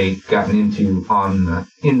to date gotten into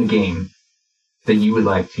in the game that you would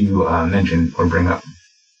like to mention or bring up?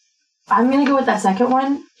 I'm going to go with that second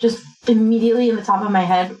one. Just immediately in the top of my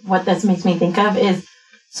head, what this makes me think of is,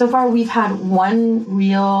 so far we've had one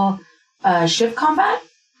real ship combat,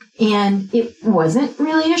 and it wasn't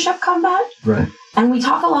really a ship combat. Right. And we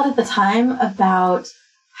talk a lot at the time about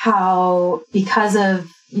how, because of,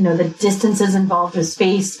 the distances involved with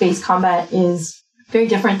space combat is very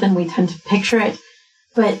different than we tend to picture it.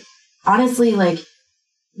 But honestly, like,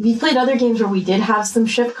 we've played other games where we did have some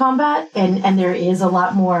ship combat, and there is a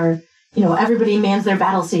lot more, everybody mans their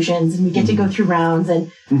battle stations, and we get to go through rounds,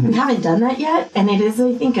 and we haven't done that yet. And it is,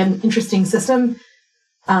 I think, an interesting system.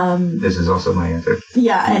 This is also my answer.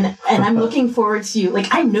 Yeah, and I'm looking forward to,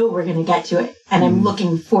 I know we're going to get to it, and I'm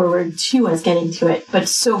looking forward to us getting to it, but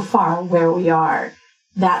so far where we are,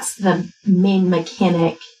 that's the main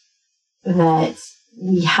mechanic that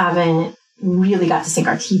we haven't really got to sink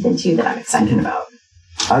our teeth into that I'm excited about.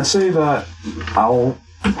 I'd say that I'll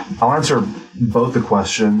answer both the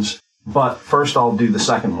questions, but first I'll do the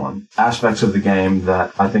second one. Aspects of the game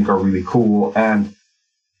that I think are really cool, and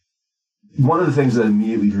one of the things that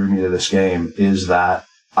immediately drew me to this game is that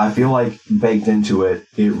I feel like baked into it,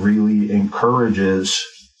 it really encourages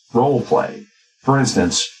role play. For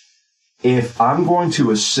instance, if I'm going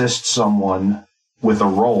to assist someone with a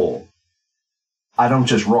roll, I don't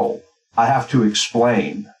just roll. I have to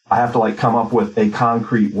explain. I have to come up with a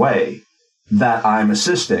concrete way that I'm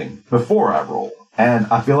assisting before I roll. And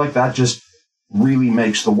I feel like that just really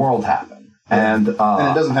makes the world happen. And And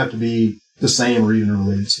it doesn't have to be the same or even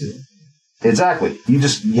related skill. Exactly. You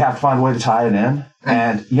have to find a way to tie it in.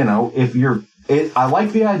 And, I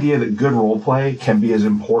like the idea that good role play can be as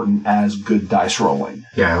important as good dice rolling.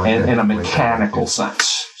 Yeah, I like and that. in a mechanical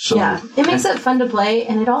sense. So, Yeah, it makes it fun to play,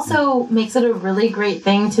 and it also makes it a really great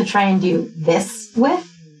thing to try and do this with,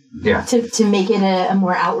 Yeah. to make it a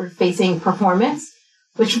more outward-facing performance,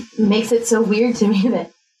 which makes it so weird to me that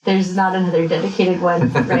there's not another dedicated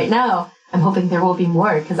one right now. I'm hoping there will be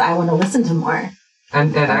more because I want to listen to more.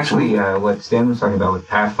 And actually, what Stan was talking about with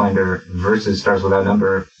Pathfinder versus Stars Without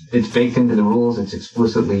Number, it's baked into the rules. It's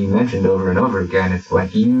explicitly mentioned over and over again. It's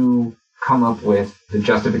like you come up with the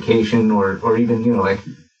justification or even, like,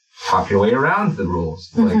 talk your way around the rules.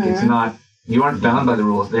 Like, it's not, you aren't bound by the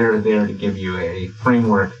rules. They're there to give you a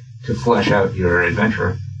framework to flesh out your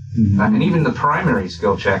adventure. And even the primary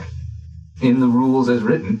skill check in the rules as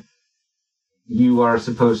written, you are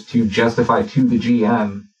supposed to justify to the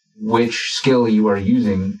GM which skill you are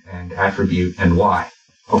using and attribute and why.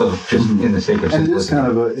 Although just in the sake of simplicity.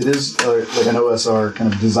 And it is kind of like an OSR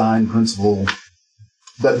kind of design principle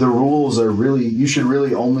that the rules are really, you should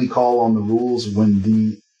really only call on the rules when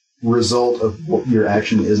the result of what your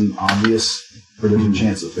action isn't obvious or there's a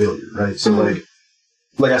chance of failure, right? So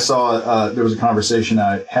like I saw, there was a conversation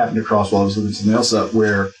I happened across while I was looking something else up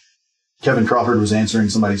where Kevin Crawford was answering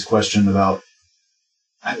somebody's question about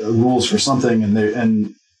rules for something, and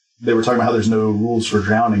they were talking about how there's no rules for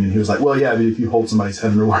drowning, and he was like, well, yeah, but if you hold somebody's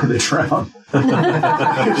head underwater, they drown.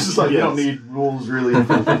 It's just like, you don't need rules, really.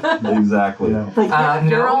 Exactly. Like,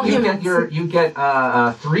 No, you get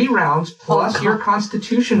 3 rounds plus your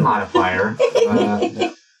Constitution modifier.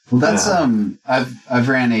 Well, that's I've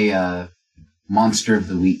ran a Monster of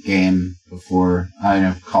the Week game before. I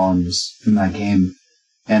know Colin was in that game,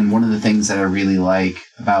 and one of the things that I really like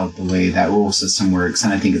about the way that rule system works,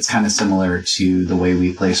 and I think it's kind of similar to the way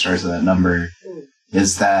we play Stars Without Number,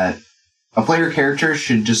 is that a player character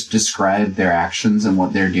should just describe their actions and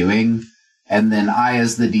what they're doing, and then I,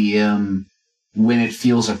 as the DM, when it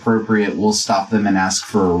feels appropriate, will stop them and ask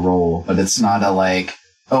for a roll. But it's not a like,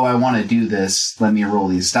 oh, I want to do this, let me roll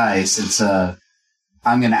these dice. It's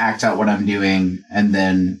I'm going to act out what I'm doing, and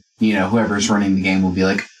then, whoever's running the game will be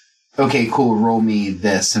like, okay, cool, roll me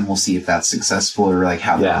this, and we'll see if that's successful or like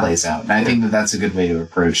how that plays out. And I think that that's a good way to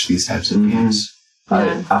approach these types of games.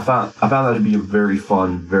 I found that to be a very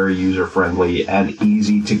fun, very user-friendly, and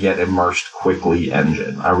easy to get immersed quickly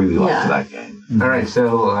engine. I really liked that game. All right,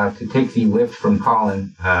 so to take the lift from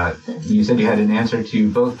Colin, you said you had an answer to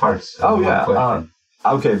both parts of one question.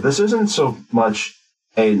 Okay, this isn't so much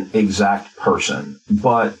an exact person,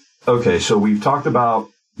 but okay, so we've talked about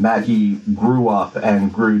Mackie grew up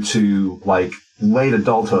and grew to, like, late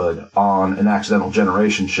adulthood on an accidental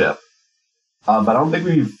generation ship. But I don't think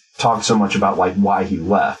we've talked so much about, like, why he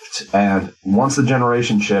left. And once the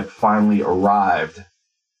generation ship finally arrived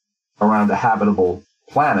around a habitable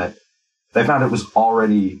planet, they found it was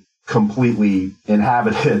already completely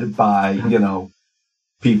inhabited by,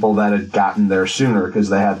 people that had gotten there sooner because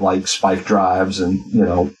they had, like, spike drives and,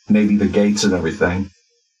 maybe the gates and everything.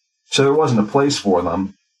 So there wasn't a place for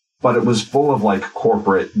them. But it was full of, like,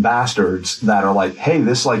 corporate bastards that are like, hey,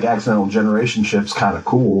 this, like, accidental generation ship's kind of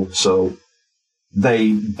cool. So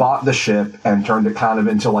they bought the ship and turned it kind of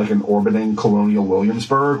into, like, an orbiting colonial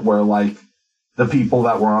Williamsburg where, like, the people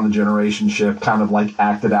that were on the generation ship kind of, like,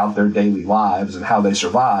 acted out their daily lives and how they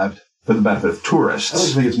survived for the benefit of tourists. I like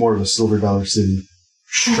to think it's more of a silver dollar city.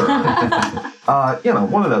 Sure.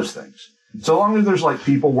 One of those things. So long as there's, like,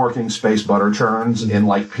 people working space butter churns in,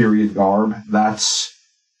 like, period garb, that's...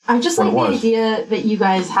 I just like the idea that you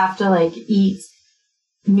guys have to, like, eat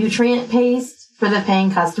nutrient paste for the paying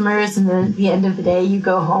customers, and then at the end of the day, you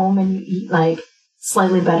go home and you eat, like,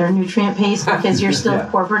 slightly better nutrient paste because you're still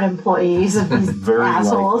corporate employees of these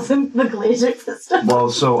assholes in the glacier system. Well,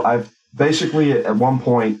 so I've basically, at one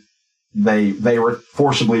point, they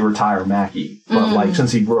forcibly retire Mackie. But, like,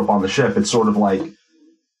 since he grew up on the ship, it's sort of like,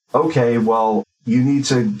 okay, well, you need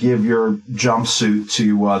to give your jumpsuit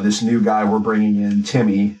to this new guy we're bringing in,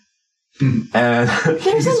 Timmy. And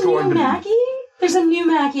there's a new Mackie? There's a new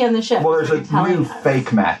Mackie on the ship. Well, there's a new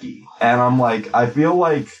fake Mackie. And I'm like, I feel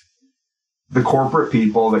like the corporate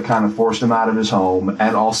people that kind of forced him out of his home,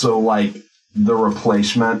 and also, like, the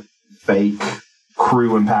replacement fake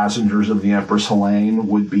crew and passengers of the Empress Helene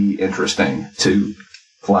would be interesting to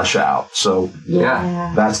flesh out. So,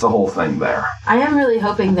 that's the whole thing there. I am really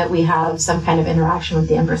hoping that we have some kind of interaction with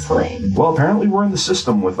the Empress Helene. Well, apparently we're in the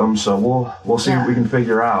system with them, so we'll see what we can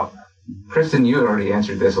figure out. Kristen, you already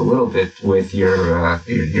answered this a little bit with your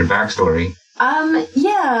backstory.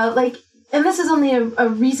 And this is only a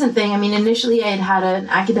recent thing. I mean, initially I had an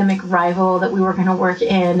academic rival that we were going to work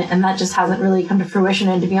in, and that just hasn't really come to fruition.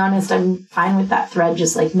 And to be honest, I'm fine with that thread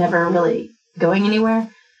just, like, never really going anywhere,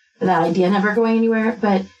 or that idea never going anywhere.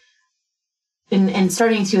 But in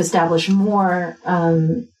starting to establish more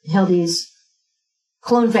Hildy's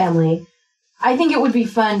clone family, I think it would be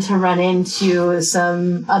fun to run into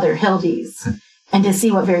some other Hildys and to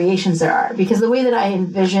see what variations there are. Because the way that I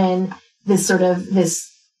envision this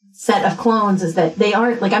set of clones is that they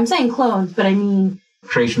aren't, like, I'm saying clones, but I mean...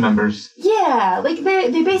 Trace members. Yeah, like,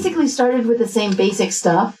 they basically started with the same basic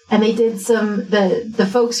stuff, and they did the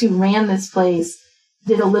folks who ran this place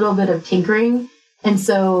did a little bit of tinkering, and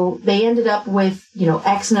so they ended up with,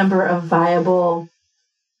 X number of viable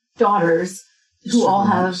daughters who all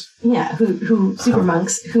have, who super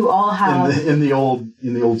monks, who all have... In the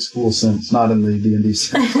old school sense, not in the D&D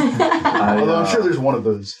sense. Although I'm sure there's one of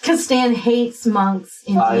those. Because Stan hates monks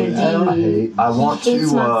in D&D. I want he hates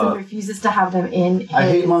to... monks and refuses to have them in his... I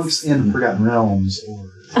hate monks in Forgotten Realms or...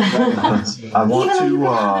 I want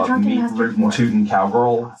to meet Rootin' Tootin'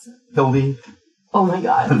 Cowgirl, Hildy. Oh my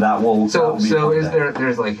god. That will... So is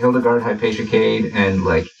there's like Hildegard Hypatia Cade and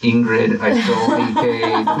like Ingrid Isolde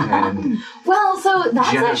Cade and... Well, so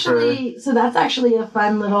that's Jennifer. actually a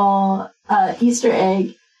fun little Easter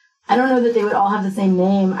egg. I don't know that they would all have the same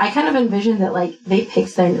name. I kind of envisioned that like they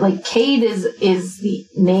picked their, like, Cade is the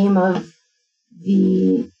name of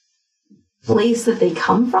the place that they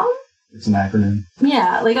come from. It's an acronym.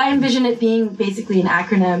 Yeah, like I envision it being basically an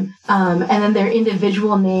acronym, and then their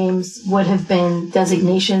individual names would have been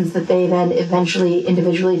designations that they then eventually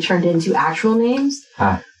individually turned into actual names.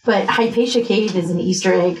 But Hypatia Cade is an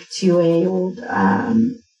Easter egg to a old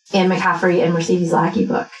Anne McCaffrey and Mercedes Lackey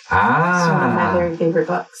book. It's one of my very favorite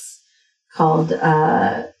books called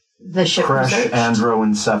The Ship Crash Research.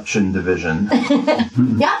 Andro-Inception Division.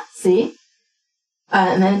 Yeah, see?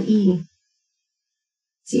 And then an E.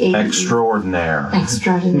 Extraordinaire.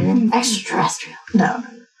 Extraordinary. Extraterrestrial. No.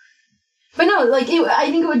 But no, like, I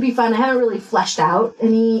think it would be fun. I haven't really fleshed out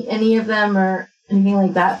any of them or anything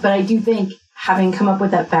like that, but I do think having come up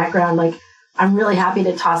with that background, like, I'm really happy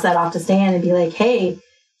to toss that off to Stan and be like, hey,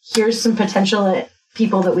 here's some potential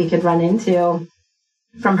people that we could run into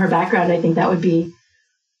from her background. I think that would be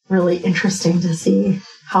really interesting to see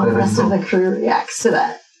how the rest of the crew reacts to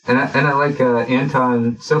that. And I like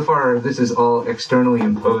Anton. So far, this is all externally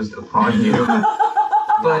imposed upon you,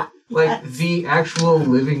 but like the actual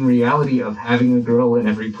living reality of having a girl in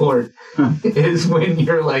every port is when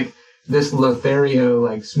you're like this Lothario,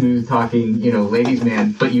 like smooth talking, ladies'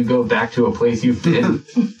 man, but you go back to a place you've been.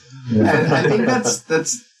 Yeah. I think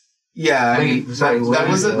that's. Yeah, that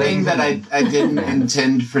was a thing that I didn't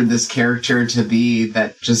intend for this character to be.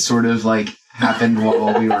 That just sort of like happened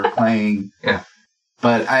while we were playing. Yeah.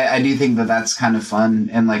 But I do think that that's kind of fun,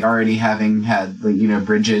 and like already having had like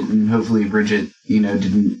Bridget, and hopefully Bridget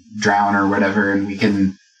didn't drown or whatever, and we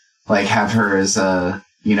can like have her as a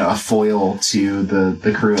a foil to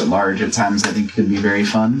the crew at large at times. I think could be very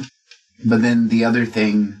fun. But then the other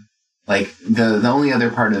thing, like the only other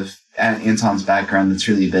part of Anton's background that's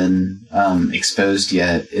really been exposed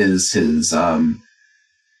yet is his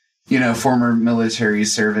former military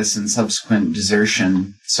service and subsequent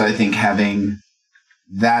desertion. So I think having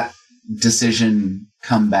that decision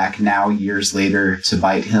come back now years later to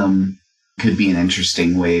bite him could be an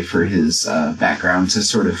interesting way for his background to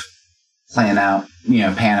sort of pan out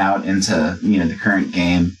into the current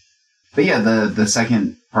game. But yeah, the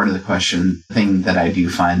second part of the question, the thing that I do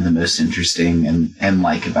find the most interesting and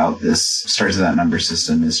like about this Stars Without Number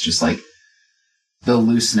system is just like the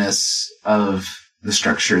looseness of the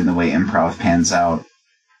structure and the way improv pans out.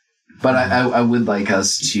 But I would like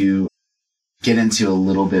us to get into a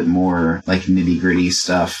little bit more like nitty-gritty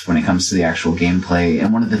stuff when it comes to the actual gameplay.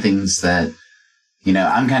 And one of the things that,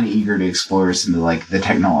 I'm kind of eager to explore some of like the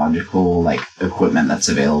technological like equipment that's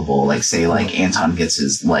available. Like say like Anton gets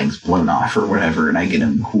his legs blown off or whatever, and I get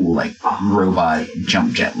him cool like robot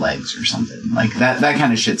jump jet legs or something. Like that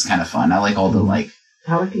kind of shit's kind of fun. I like all the like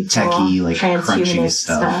that would be techie, cool. like crunchy Transhumanist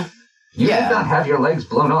stuff. You did not have your legs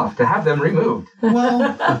blown off to have them removed. Well,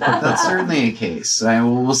 that's certainly a case.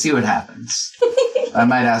 We'll see what happens. I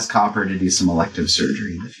might ask Copper to do some elective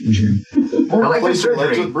surgery in the future. Or Elective replace your legs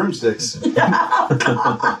surgery. with broomsticks.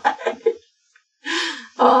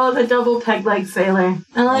 Oh, the double peg leg sailor.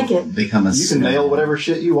 I like it. Become a You can nail whatever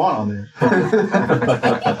shit you want on there.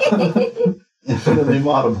 Infinitely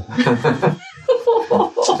moddable.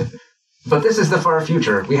 But this is the far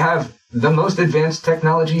future. We have the most advanced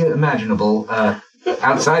technology imaginable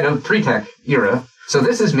outside of pre-tech era. So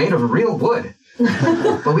this is made of real wood.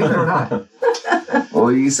 Believe it or not.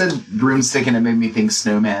 Well, you said broomstick and it made me think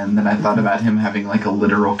snowman. Then I thought about him having like a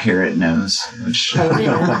literal carrot nose, which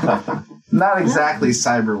not exactly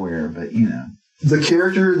cyberware, but The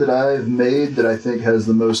character that I've made that I think has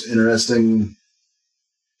the most interesting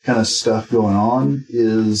kind of stuff going on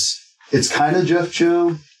is it's kind of Jeff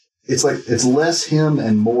Cho. It's like it's less him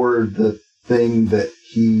and more the thing that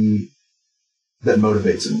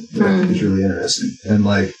motivates him that I think is really interesting. And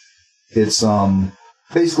like it's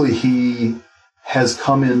basically he has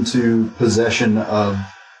come into possession of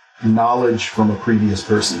knowledge from a previous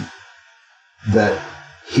person that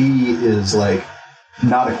he is like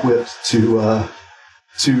not equipped to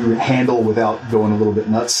handle without going a little bit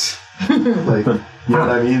nuts. Like, you know what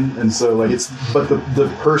I mean? And so like but the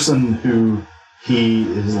person who he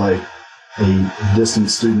is like a distant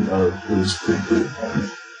student of is pretty cool.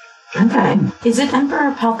 Okay. Is it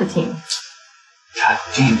Emperor Palpatine? God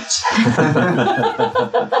damn it.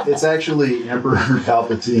 It's actually Emperor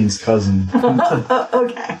Palpatine's cousin,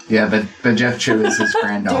 Okay. Yeah, but Jeff Cho is his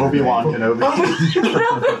granddaughter. Obi-Wan Kenobi.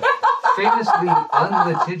 Famously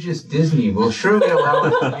unlitigious Disney will surely allow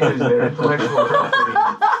us to use their intellectual property.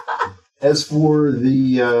 As for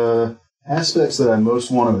the aspects that I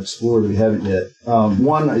most want to explore that we haven't yet,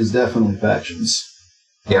 one is definitely factions.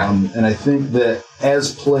 Yeah. And I think that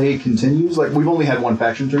as play continues, like we've only had one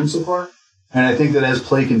faction turn so far, and I think that as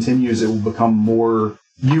play continues, it will become more.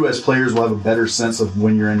 You as players will have a better sense of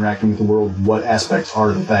when you're interacting with the world, what aspects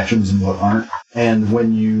are the factions and what aren't. And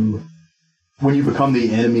when you become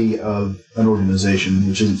the enemy of an organization,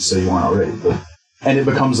 which isn't to say you aren't already, and it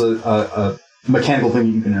becomes a mechanical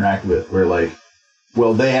thing that you can interact with, where like,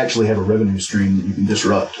 well, they actually have a revenue stream that you can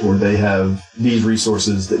disrupt, or they have these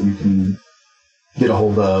resources that you can get a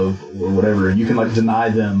hold of, or whatever, and you can like deny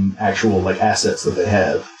them actual like assets that they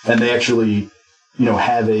have, and they actually, you know,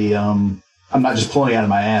 have a. I'm not just pulling out of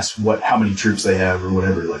my ass how many troops they have or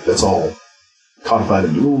whatever. Like that's all codified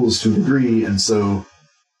in rules to a degree, and so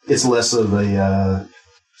it's less of a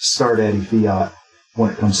star daddy fiat when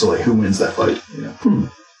it comes to like who wins that fight. You know?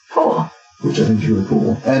 Cool. Which I think is really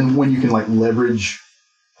cool. And when you can like leverage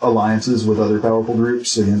alliances with other powerful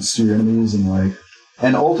groups against your enemies,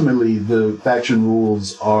 and ultimately the faction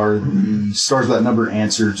rules are the stars of that number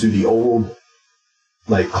answer to the old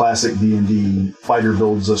like classic D&D fighter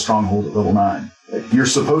builds a stronghold at level 9. Like, you're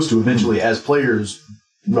supposed to eventually, as players,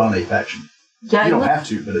 run a faction. Yeah, You don't have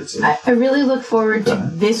to, but it's. I really look forward to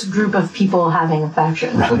this group of people having a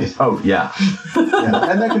faction. Right. Oh yeah.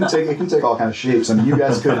 Yeah. And that can take all kind of shapes. I mean, you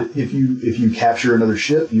guys could, if you capture another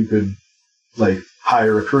ship, you could like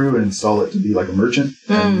hire a crew and install it to be like a merchant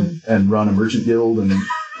and run a merchant guild, and you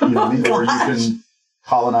know what I mean? Or you can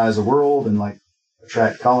colonize a world and like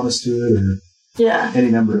attract colonists to it, or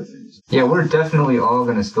any number of things. Yeah, we're definitely all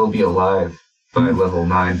going to still be alive by level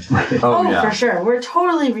 9. Oh, yeah. For sure. We're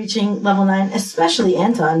totally reaching level 9, especially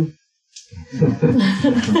Anton.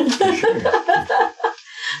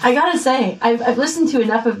 I gotta say, I've listened to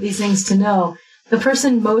enough of these things to know the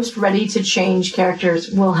person most ready to change characters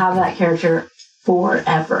will have that character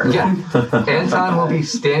forever. Yeah. Anton will be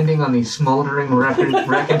standing on the smoldering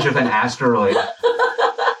wreckage of an asteroid.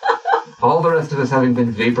 All the rest of us having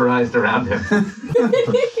been vaporized around him.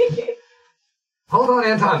 Hold on,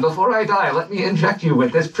 Anton. Before I die, let me inject you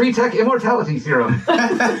with this pre-tech immortality serum.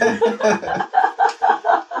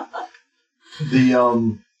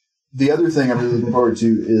 The other thing I'm really looking forward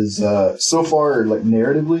to is so far, like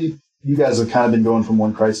narratively, you guys have kind of been going from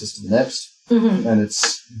one crisis to the next, and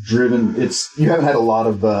it's driven. You haven't had a lot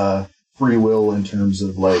of free will in terms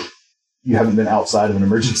of like you haven't been outside of an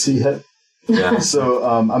emergency yet. Yeah. So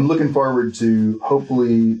I'm looking forward to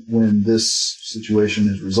hopefully when this situation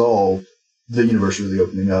is resolved, the universe really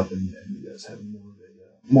opening up and you guys having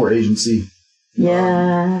more agency.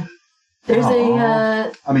 Yeah. There's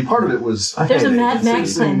I mean, part of it was there's a Mad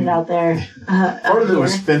Max planet out there. Part of it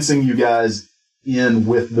was fencing you guys in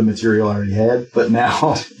with the material I already had, but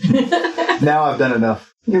now I've done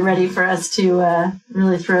enough. You're ready for us to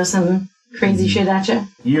really throw some crazy shit at you?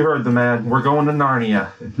 You heard the man. We're going to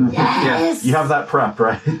Narnia. Yes! Yeah, you have that prepped,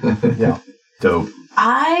 right? Yeah. Dope.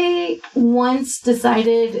 I once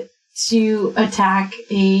decided to attack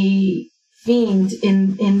a fiend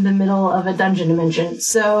in the middle of a dungeon dimension.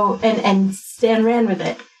 So, and Stan ran with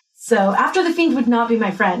it. So after the fiend would not be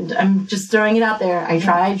my friend, I'm just throwing it out there. I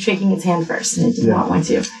tried shaking its hand first, and it did not want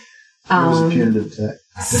to. It was a punitive attack.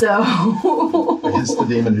 So against the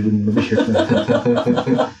demon who didn't want to be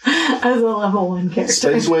here. As a level 1 character.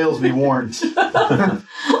 Space whales, be warned.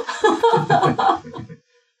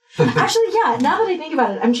 Actually, yeah, now that I think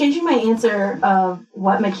about it, I'm changing my answer of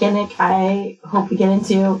what mechanic I hope we get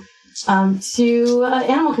into to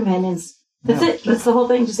animal companions. That's it. That's the whole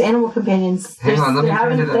thing. Just animal companions. Hang on, let me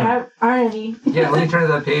turn to there aren't any. Yeah, let me turn to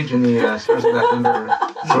that page in the Stars of that Number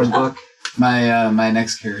source book. My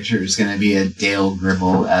next character is going to be a Dale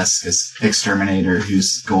Gribble-esque exterminator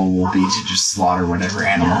whose goal will be to just slaughter whatever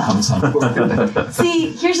animal comes on board.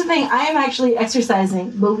 See, here's the thing. I am actually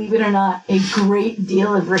exercising, believe it or not, a great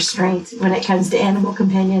deal of restraint when it comes to animal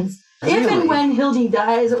companions. Really? If and when Hildy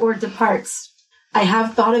dies or departs, I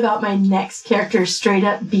have thought about my next character straight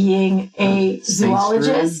up being a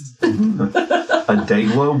zoologist. A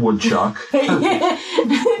Dayglow woodchuck.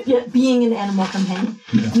 Yeah, being an animal companion.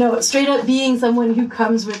 Yeah. No, straight up being someone who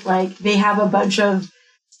comes with, like, they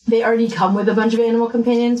already come with a bunch of animal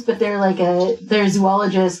companions, but they're like they're a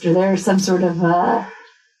zoologist, or they're some sort of,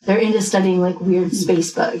 they're into studying, like, weird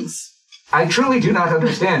space bugs. I truly do not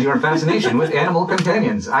understand your fascination with animal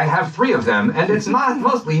companions. I have 3 of them, and it's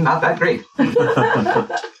mostly not that great.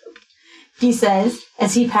 He says,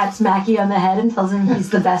 as he pats Mackie on the head and tells him he's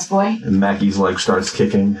the best boy. And Mackie's leg starts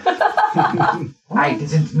kicking. I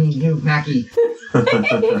didn't mean you, Mackie. I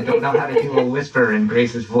don't know how to do a whisper in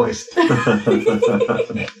Grace's voice.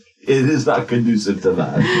 It is not conducive to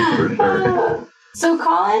that, for sure. So,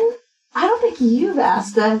 Colin, I don't think you've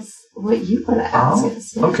asked us what you want to ask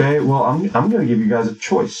us. Yeah. Okay, well, I'm going to give you guys a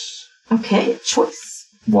choice. Okay, choice.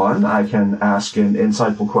 One, I can ask an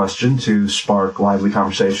insightful question to spark lively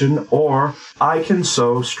conversation, or I can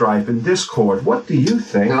sow strife and discord. What do you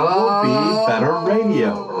think will be better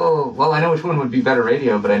radio? Oh, well, I know which one would be better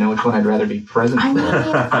radio, but I know which one I'd rather be present for.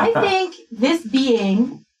 I think this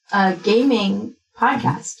being a gaming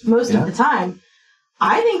podcast most of the time,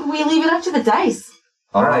 I think we leave it up to the dice.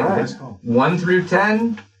 All right. 1 through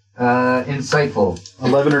 10, insightful.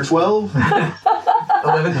 11 or 12?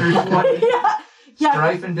 11 through 20. Yeah.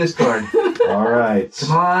 Strife and discord. All right.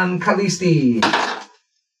 Come on, Kalisti.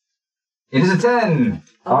 It is a 10.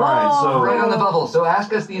 All right, so right on the bubble. So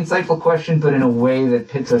ask us the insightful question, but in a way that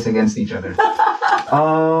pits us against each other.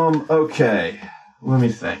 Okay. Let me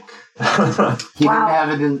think. He didn't have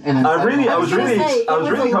it in I was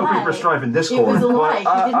really hoping for strife and discord. It was a lie.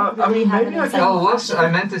 Oh, whoops! I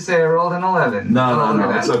meant to say I rolled an 11.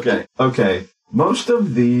 No, it's okay. Okay, most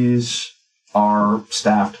of these are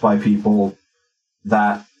staffed by people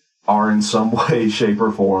that are in some way, shape,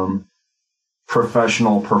 or form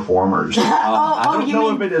professional performers. I don't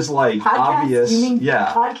know if it is like podcasts? obvious. You mean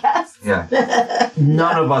podcasts? Yeah.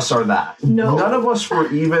 None of us are that. No. None of us were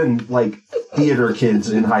even like theater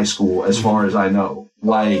kids in high school, as far as I know.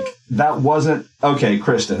 Like that wasn't okay,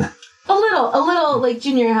 Kristen. A little like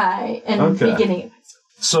junior high and beginning of high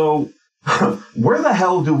school. So, where the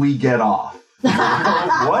hell do we get off?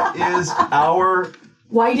 What is our...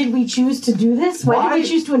 Why did we choose to do this? Why did we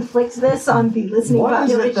choose to inflict this on the listening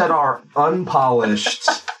population? What is it that our unpolished,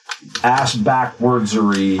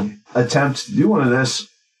 ass-backwardsery attempt to do one of this,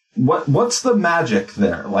 what's the magic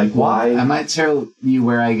there? Like, why? I might tell you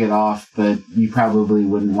where I get off, but you probably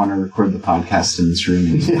wouldn't want to record the podcast in this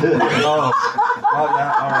room. Yeah,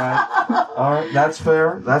 all right. That's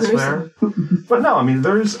fair. But no, I mean,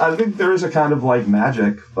 I think there is a kind of like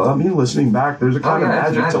magic. I mean, listening back, there's a kind of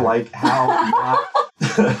magic to like how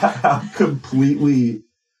completely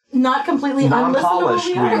not completely unpolished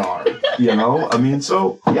we are. You know, I mean,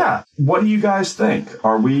 so yeah. What do you guys think?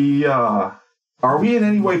 Are we in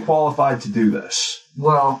any way qualified to do this?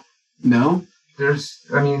 Well, no. Short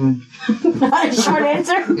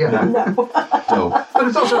answer? Yeah. No. Dope. But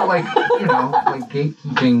it's also like, like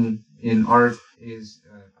gatekeeping in art is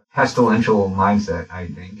a pestilential mindset, I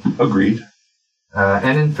think. Agreed.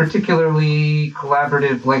 And in particularly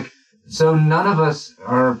collaborative, so none of us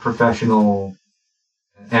are professional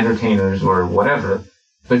entertainers or whatever,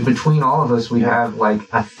 but between all of us, we have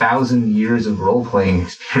 1,000 years of role-playing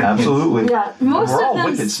experience. Absolutely. Yeah, most of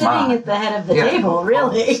them sitting at the head of the table,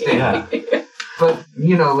 really. Yeah. But,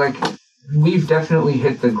 we've definitely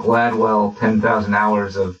hit the Gladwell 10,000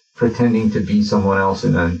 hours of pretending to be someone else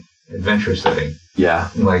in an adventure setting. Yeah.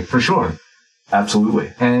 For sure.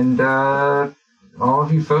 Absolutely. And all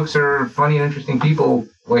of you folks are funny and interesting people,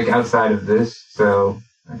 outside of this, so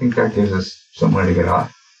I think that gives us somewhere to get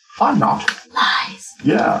off. I'm not. Lies.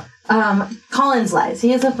 Yeah. Colin's lies.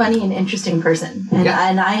 He is a funny and interesting person.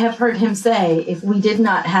 And I have heard him say if we did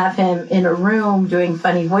not have him in a room doing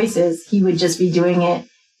funny voices, he would just be doing it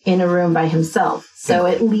in a room by himself. So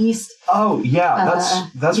at least... Oh, yeah.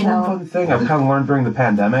 That's one fun thing I've kind of learned during the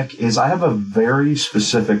pandemic is I have a very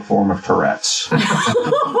specific form of Tourette's. And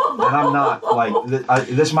I'm not,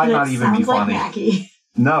 this might not even be funny. Mackie.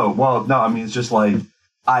 No, I mean, it's just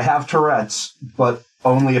I have Tourette's, but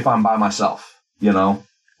only if I'm by myself,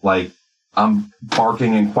 I'm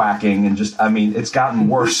barking and quacking and it's gotten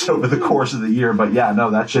worse over the course of the year, but yeah,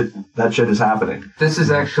 no, that shit is happening. This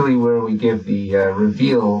is actually where we give the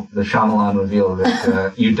reveal, the Shyamalan reveal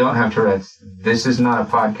that you don't have Tourette's. This is not a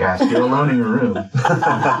podcast. You're alone in your room.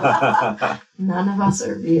 None of us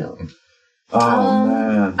are real. Oh,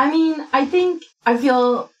 man. I mean, I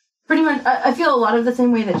feel a lot of the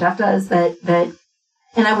same way that Jeff does, that,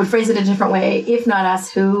 and I would phrase it a different way, if not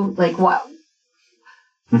us, who, what?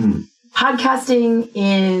 Mm-hmm. podcasting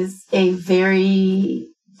is a very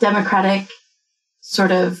democratic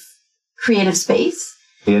sort of creative space.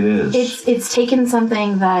 It is. It's taken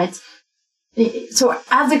something that, so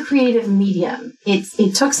as a creative medium,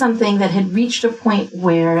 it took something that had reached a point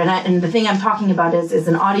where, and the thing I'm talking about is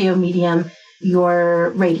an audio medium,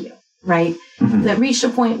 your radio, right? Mm-hmm. That reached a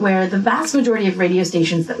point where the vast majority of radio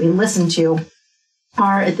stations that we listen to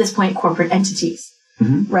are at this point corporate entities,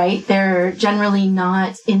 mm-hmm. right? They're generally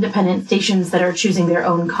not independent stations that are choosing their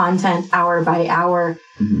own content hour by hour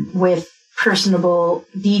mm-hmm. with personable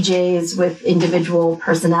DJs, with individual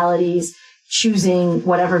personalities, choosing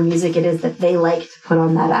whatever music it is that they like to put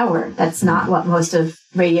on that hour. That's not what most of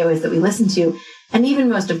radio is that we listen to. And even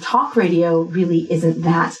most of talk radio really isn't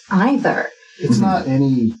that either. It's mm-hmm. not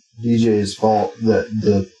any DJ's fault that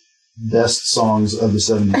the best songs of the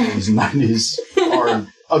 70s, 80s, and 90s are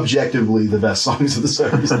objectively the best songs of the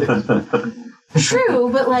 70s, 80s. True,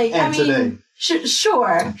 but like, and today.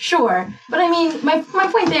 Sure. But I mean, my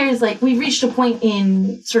point there is like, we've reached a point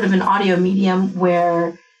in sort of an audio medium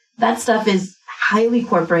where that stuff is highly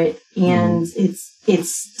corporate and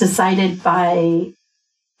it's decided by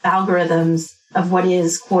algorithms of what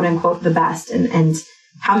is quote unquote the best and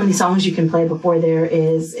how many songs you can play before there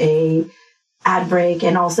is a ad break.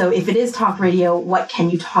 And also if it is talk radio, what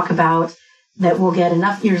can you talk about that will get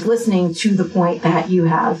enough ears listening to the point that you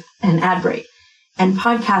have an ad break. And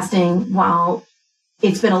podcasting, while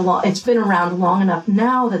it's been around long enough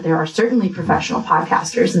now that there are certainly professional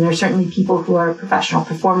podcasters and there are certainly people who are professional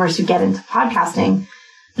performers who get into podcasting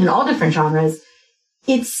in all different genres,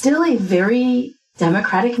 it's still a very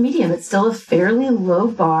democratic medium. It's still a fairly low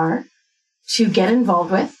bar to get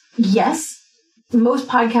involved with. Yes, most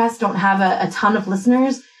podcasts don't have a ton of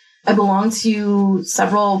listeners. I belong to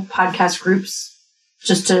several podcast groups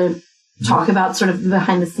just to talk about sort of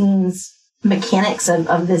behind the scenes mechanics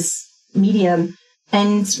of this medium.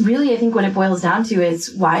 And really, I think what it boils down to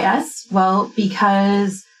is why us? Well,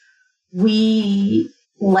 because we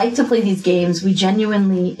like to play these games. We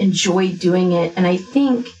genuinely enjoy doing it. And I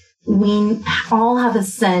think we all have a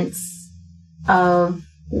sense of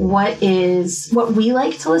what we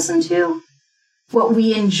like to listen to, what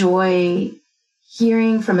we enjoy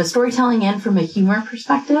hearing from a storytelling and from a humor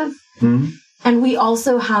perspective. Mm-hmm. And we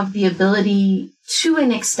also have the ability to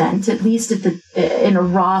an extent, at least in a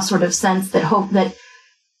raw sort of sense, that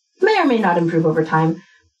may or may not improve over time,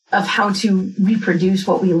 of how to reproduce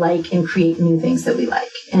what we like and create new things that we like.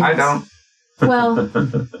 And I don't. Well,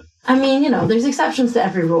 I mean, there's exceptions to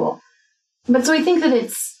every rule. But so I think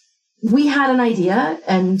that we had an idea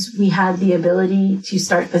and we had the ability to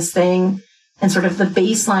start this thing and sort of the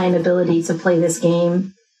baseline ability to play this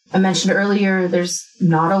game. I mentioned earlier, there's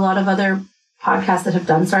not a lot of other podcasts that have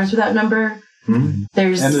done Stars Without Number. Mm-hmm.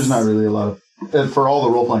 There's not really a lot of, for all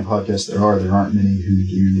the role-playing podcasts there aren't many who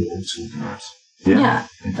do old school games. Yeah.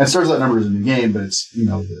 And Stars Without Number is a new game, but it's,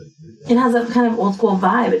 it has a kind of old school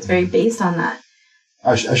vibe. It's very based on that.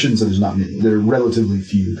 I shouldn't say there's not many. There are relatively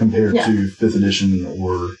few compared to 5th edition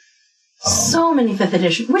or... so many 5th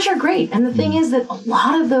edition, which are great. And the thing is that a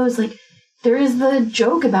lot of those, like, there is the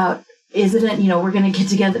joke about, isn't it, we're going to get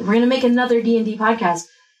together, we're going to make another D&D podcast.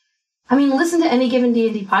 I mean, listen to any given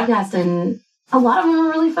D&D podcast, and a lot of them are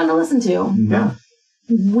really fun to listen to. Yeah.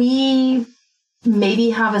 We maybe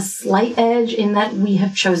have a slight edge in that we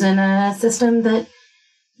have chosen a system that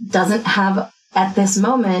doesn't have, at this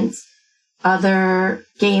moment, other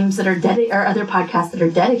games that are or other podcasts that are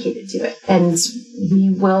dedicated to it. And we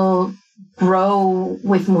will grow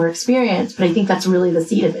with more experience, but I think that's really the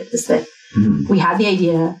seed of it, is that we have the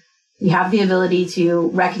idea, we have the ability to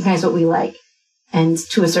recognize what we like, and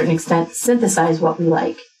to a certain extent synthesize what we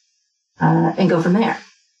like, and go from there.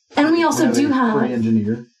 And we also do have an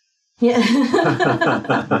engineer. Yeah.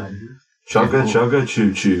 Chugga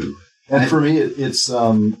choo choo. And for me, it's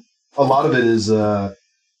a lot of it is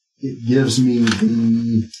it gives me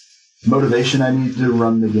the motivation I need to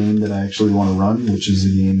run the game that I actually want to run, which is a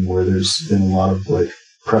game where there's been a lot of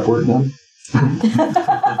prep work done. And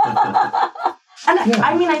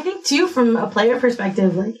I mean, I think too, from a player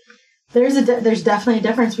perspective, there's definitely a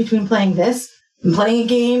difference between playing this and playing a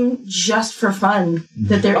game just for fun.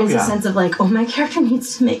 That there is a sense of my character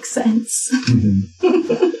needs to make sense.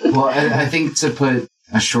 Mm-hmm. Well, I think to put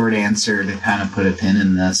a short answer to kind of put a pin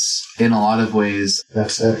in this, in a lot of ways,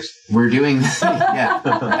 that's sex. We're doing, yeah,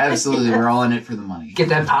 absolutely. We're all in it for the money. Get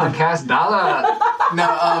that podcast dollar.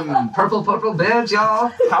 No, purple badge,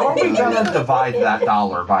 y'all. How are we gonna divide that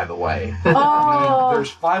dollar, by the way? Oh.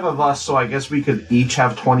 There's 5 of us, so I guess we could each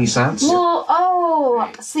have 20 cents.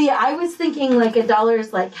 Well, see, I was thinking $1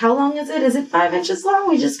 is how long is it? Is it 5 inches long?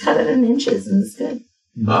 We just cut it in inches and it's good.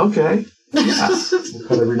 Okay. We'll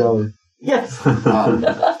cut every dollar. Yes.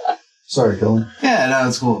 Sorry, Colin. Yeah, no,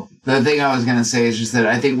 it's cool. The thing I was going to say is just that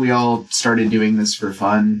I think we all started doing this for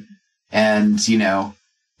fun. And, you know,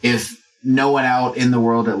 if no one out in the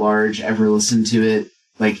world at large ever listened to it,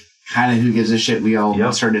 like, kind of who gives a shit? We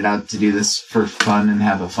all started out to do this for fun and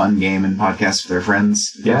have a fun game and podcast with our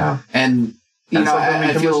friends. Yeah. And, you know,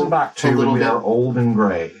 I feel listen back to a little bit old and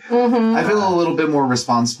gray. Mm-hmm. I feel a little bit more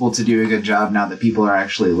responsible to do a good job now that people are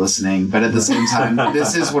actually listening. But at the same time,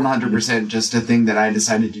 this is 100% just a thing that I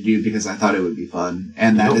decided to do because I thought it would be fun.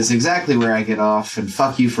 And that is exactly where I get off. And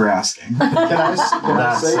fuck you for asking. Can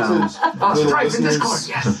I say sounds- to the listeners,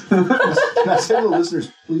 yes. can I say to the listeners,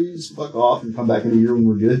 please fuck off and come back in a year when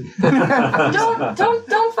we're good?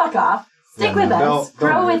 Don't fuck off. Stick with us. Don't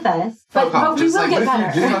Grow do it. with us. Fuck But off, we just will like, get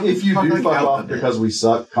but better. If you do fuck out off a bit. because we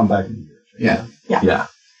suck, come back in a year. Yeah.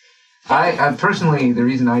 I personally, the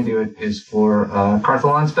reason I do it is for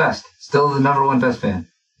Carthalon's best. Still the #1 best fan.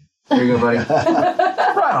 There you go, buddy.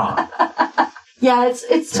 Right on. Yeah,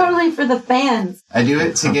 it's totally for the fans. I do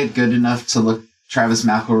it to get good enough to look Travis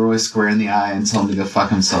McElroy square in the eye and tell him to go fuck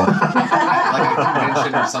himself. Like a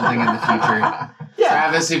convention or something in the future.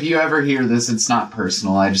 Travis, if you ever hear this, it's not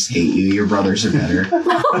personal. I just hate you. Your brothers are better. Both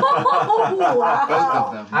Wow.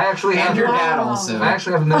 of them. I actually And have your Wow. dad also. I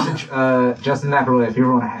actually have a message, Justin McElroy, if you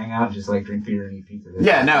ever want to hang out and just like drink beer and eat pizza.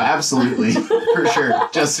 Yeah, no, absolutely. For sure.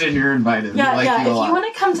 Justin, you're invited. Yeah, We like yeah. you If a you lot.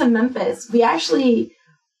 want to come to Memphis, we actually,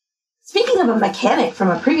 speaking of a mechanic from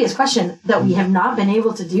a previous question that we have not been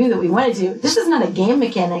able to do that we want to do, this is not a game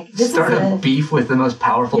mechanic. This Start is a beef with the most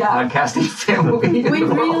powerful Yeah. podcasting family. in we the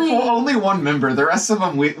world. really, Well, only one member. The rest of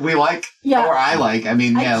them we like, yeah. or I like. I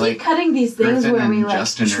mean, yeah, I keep like, cutting these things Griffin where we and like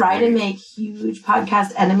Justin are try to great. make huge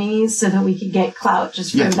podcast enemies so that we could get clout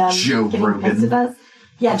just from Yeah, them Joe getting Rogan. pissed at us.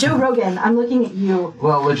 Yeah, Joe Rogan. I'm looking at you.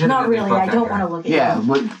 Well, legitimately. Not really. fuck I that don't guy. want to look at yeah,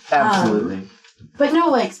 you. absolutely. But no,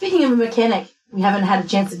 like speaking of a mechanic, we haven't had a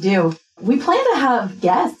chance to do. We plan to have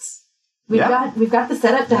guests. We've got the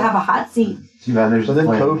setup to have a hot seat. Too bad there's So a then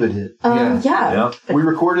plague. COVID hit. Yeah. Yep. We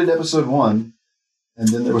recorded episode 1, and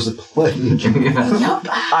then there was a plague. yeah. Yup.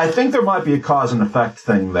 I think there might be a cause and effect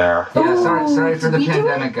thing there. Yeah, sorry for Did the we do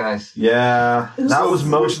pandemic, guys. Yeah, that was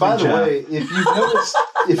Which, mostly by the Jeff. way,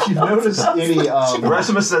 if you've noticed any, The rest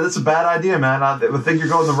of us said it's a bad idea, man. I think you're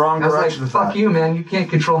going the wrong I was direction. like, fuck you, man. You can't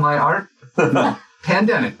control my art.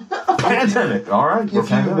 Pandemic. Pandemic. All right.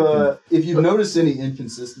 if you've noticed any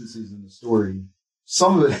inconsistencies in the story,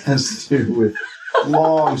 some of it has to do with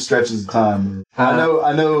long stretches of time. I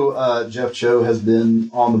know. Jeff Cho has been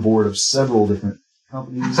on the board of several different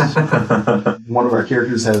companies. One of our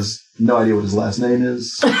characters has no idea what his last name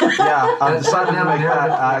is. Yeah, I've decided to make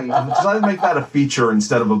that. I've decided to make that a feature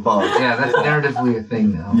instead of a bug. Yeah, that's narratively a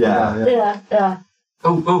thing now. Yeah. Yeah.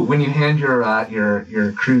 Oh, when you hand your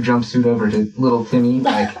crew jumpsuit over to little Timmy,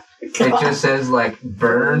 like it just says like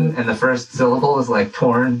burn, and the first syllable is like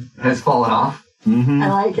torn, has fallen off. Mm-hmm.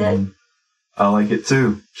 I like it. I like it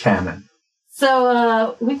too. Canon.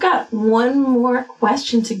 So we've got one more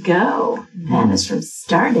question to go. That is from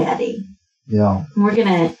Star Daddy. Yeah. We're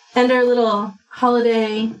gonna end our little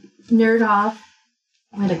holiday nerd off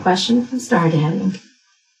with a question from Star Daddy.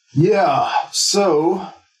 Yeah. So,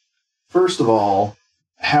 first of all,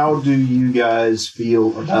 how do you guys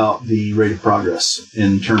feel about the rate of progress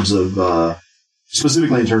in terms of,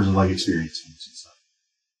 specifically in terms of like experience and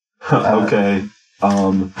stuff? Okay.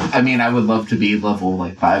 I mean, I would love to be level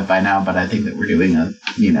like 5 by now, but I think that we're doing a,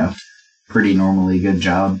 pretty normally good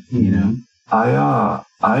job, I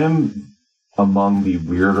am among the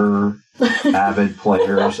weirder avid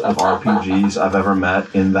players of RPGs I've ever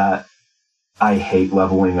met in that I hate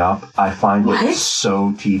leveling up. I find What? it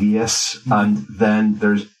so tedious. And then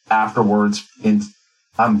there's afterwards,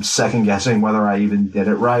 I'm second guessing whether I even did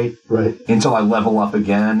it right Right. until I level up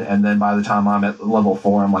again. And then by the time I'm at level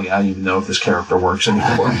 4, I'm like, I don't even know if this character works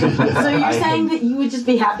anymore. So you're I saying that you would just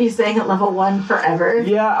be happy staying at level 1 forever?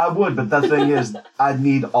 Yeah, I would, but the thing is, I'd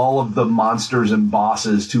need all of the monsters and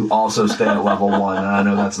bosses to also stay at level 1, and I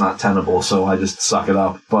know that's not tenable, so I just suck it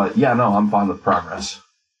up. But yeah, no, I'm fine with progress.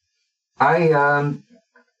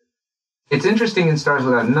 It's interesting in Stars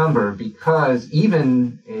Without Number because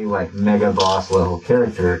even a like mega boss level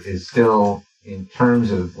character is still, in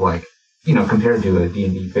terms of like, compared to a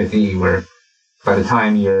D&D 5e where by the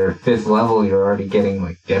time you're 5th level, you're already getting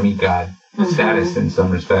like demigod status in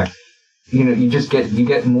some respect. You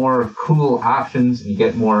get more cool options, and you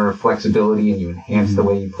get more flexibility, and you enhance the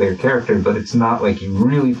way you play your character, but it's not like you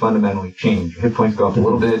really fundamentally change. Your hit points go up a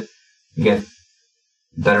little bit, you get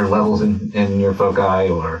better levels in your foci,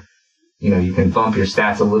 or you can bump your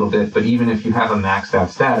stats a little bit, but even if you have a maxed out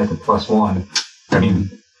stat at the +1, I mean,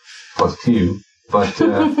 +2.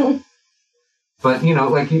 But but you know,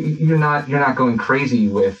 like you're not going crazy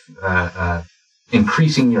with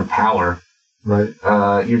increasing your power. Right.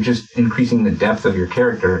 You're just increasing the depth of your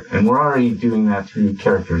character, and we're already doing that through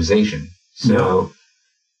characterization. So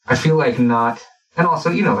I feel like not, and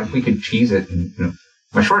also, you know, like we could cheese it. And, you know,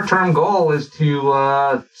 my short-term goal is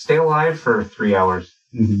to stay alive for 3 hours.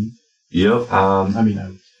 Mm-hmm. Yep. I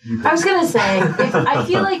mean, I was gonna say, I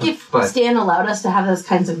feel like if Stan allowed us to have those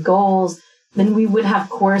kinds of goals, then we would have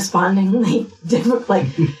correspondingly different, like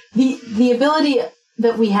the ability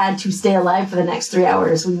that we had to stay alive for the next 3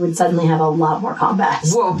 hours, we would suddenly have a lot more combat.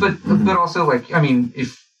 Well, but also, like, I mean,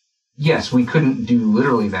 yes, we couldn't do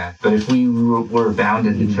literally that, but if we were bound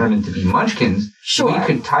and determined to be munchkins, we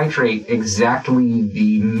could titrate exactly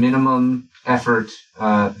the minimum effort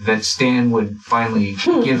that Stan would finally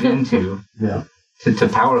give into to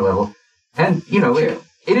power level. And, you know, it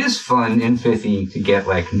is fun in 5e to get,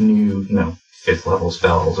 like, new, you know, 5th level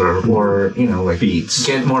spells or you know, like feats.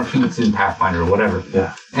 Get more feats in Pathfinder or whatever.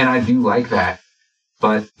 Yeah. And I do like that.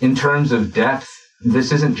 But in terms of depth,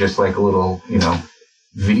 this isn't just like a little, you know,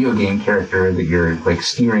 video game character that you're like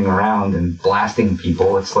steering around and blasting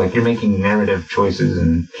people. It's like you're making narrative choices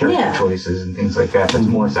and character choices and things like that. That's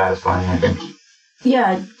more satisfying, I think.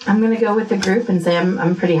 Yeah, I'm going to go with the group and say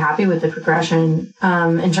I'm pretty happy with the progression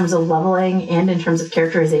in terms of leveling and in terms of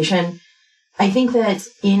characterization. I think that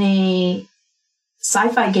in a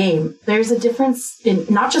sci-fi game, there's a difference in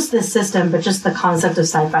not just this system, but just the concept of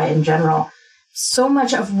sci-fi in general. So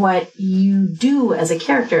much of what you do as a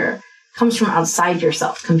character comes from outside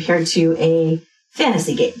yourself compared to a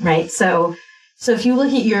fantasy game, right? So if you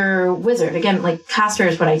look at your wizard, again, like caster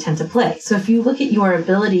is what I tend to play. So if you look at your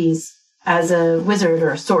abilities as a wizard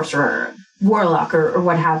or a sorcerer, warlock or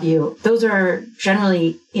what have you, those are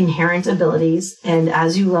generally inherent abilities. And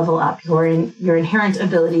as you level up, your inherent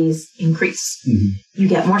abilities increase. Mm-hmm. You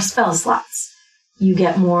get more spell slots. You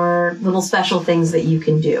get more little special things that you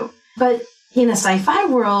can do. But in a sci-fi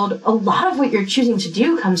world, a lot of what you're choosing to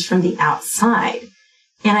do comes from the outside.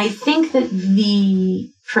 And I think that the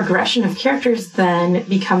progression of characters then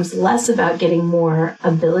becomes less about getting more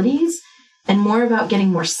abilities and more about getting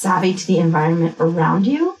more savvy to the environment around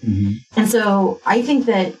you. Mm-hmm. And so I think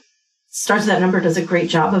that Stars of That Number does a great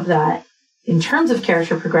job of that in terms of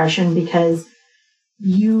character progression, because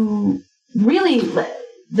you really,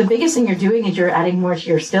 the biggest thing you're doing is you're adding more to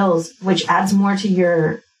your skills, which adds more to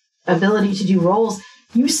your ability to do roles.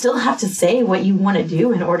 You still have to say what you want to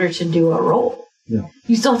do in order to do a role. Yeah.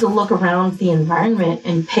 You still have to look around the environment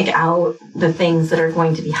and pick out the things that are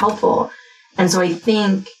going to be helpful. And so I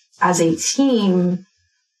think as a team,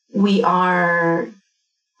 we are,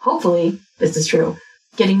 hopefully, this is true,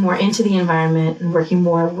 getting more into the environment and working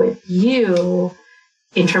more with you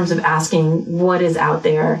in terms of asking what is out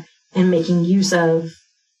there and making use of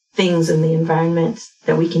things in the environment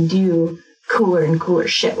that we can do cooler and cooler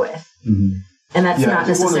shit with. Mm-hmm. And that's not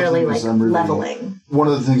necessarily like leveling. One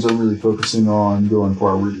of the things I'm really focusing on going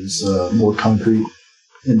forward is more concrete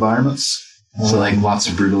environments. So like lots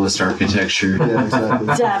of brutalist architecture. Yeah, exactly.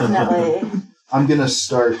 Definitely. I'm going to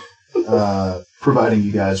start providing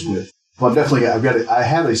you guys with, well, I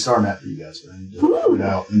have a star map for you guys that I need to put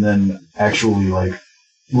out, and then actually like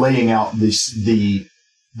laying out the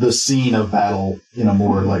scene of battle in a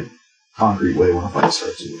more like concrete way when a fight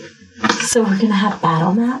starts. So we're going to have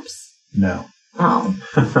battle maps? No. Oh.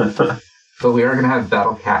 But we are going to have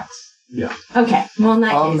battle cats. Yeah. Okay. Well, in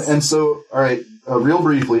that case. And so, all right, real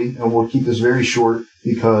briefly, and we'll keep this very short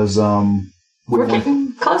because we're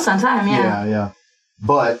getting close on time. Yeah. Yeah.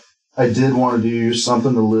 But I did want to do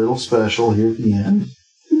something a little special here at the end.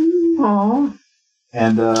 Aww.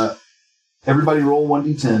 And everybody roll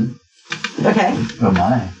 1d10. Okay. Oh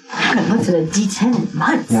my! I haven't looked at a D10 in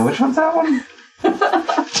months. Yeah, which one's that one?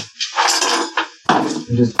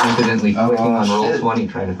 I'm just confidently clicking on Roll20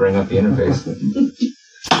 trying to bring up the interface.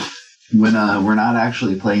 When we're not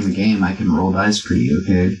actually playing the game, I can roll dice for you,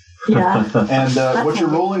 okay? Yeah. And what you're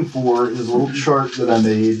rolling for is a little chart that I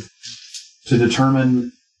made to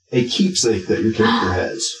determine a keepsake that your character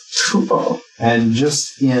has. Cool. And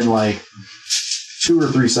just in like 2 or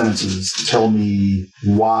 3 sentences, tell me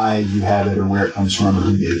why you have it or where it comes from or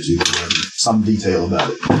who gave it to you, or some detail about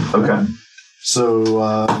it. Okay. So,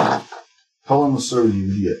 Helen, let's start with you.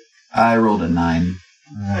 What do you get? I rolled a 9.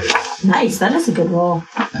 All right. Nice. That is a good roll.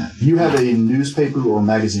 You have a newspaper or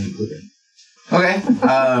magazine clipping. Okay.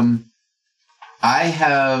 I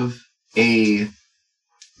have a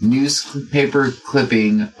newspaper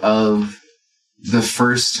clipping of the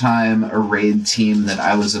first time a raid team that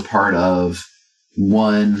I was a part of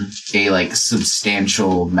won a like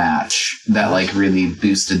substantial match that like really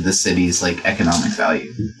boosted the city's like economic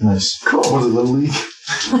value. Nice. Cool. Was it Little League?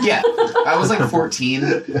 Yeah, I was like 14,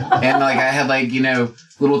 and like I had like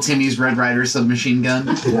little Timmy's Red Ryder submachine gun.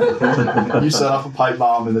 You set off a pipe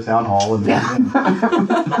bomb in the town hall, and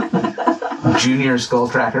Junior Skull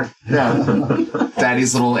Tracker.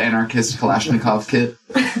 Daddy's little anarchist Kalashnikov kit.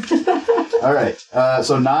 All right.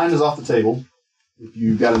 So 9 is off the table. If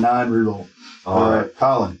you've got a 9, reroll. All right,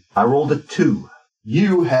 Colin. I rolled a 2.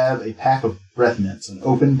 You have a pack of breath mints, an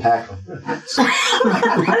open pack of breath mints.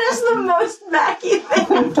 What is the most Mackie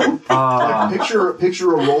thing? Like,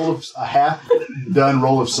 picture a half done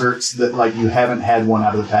roll of certs that like you haven't had one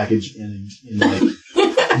out of the package in like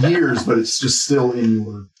years, but it's just still in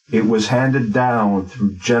your. It was handed down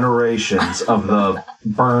through generations of the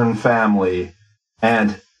Byrne family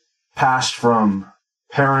and passed from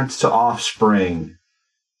parents to offspring.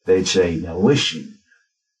 They'd say, "Now listen,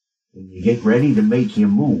 when you get ready to make your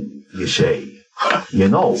move, you say,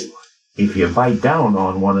 if you bite down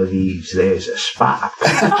on one of these, there's a spot."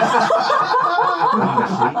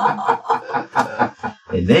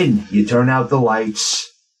 And then you turn out the lights,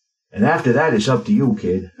 and after that, it's up to you,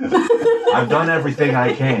 kid. I've done everything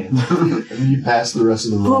I can. And you pass the rest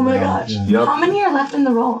of the roll. Oh my down. gosh. Yeah. Yep. How many are left in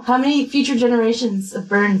the roll? How many future generations of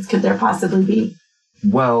Burns could there possibly be?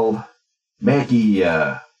 Well, Mackie,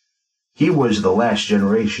 he was the last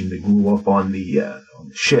generation that grew up on the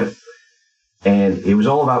ship, and it was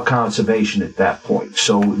all about conservation at that point.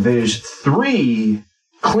 So there's 3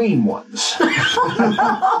 clean ones,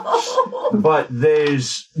 but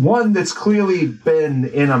there's one that's clearly been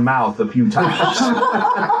in a mouth a few times.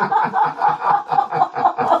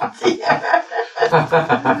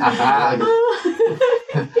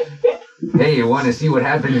 Hey, you want to see what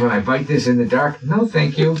happens when I bite this in the dark? No,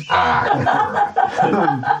 thank you.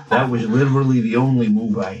 That was literally the only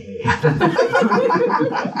move I had.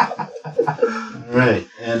 All right,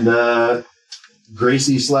 and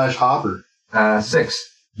Gracie/Hopper. 6.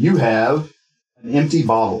 You have an empty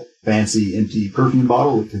bottle, fancy empty perfume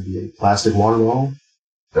bottle. It could be a plastic water bottle.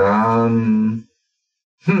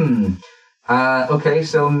 Okay,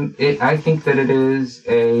 so I think that it is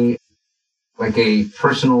a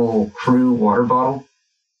personal crew water bottle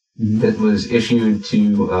that was issued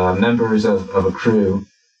to members of a crew,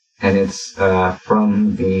 and it's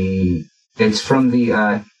from the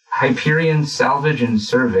Hyperion Salvage and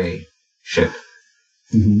Survey ship.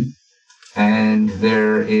 Mm-hmm. And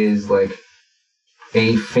there is like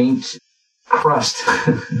a faint crust,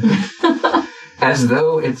 as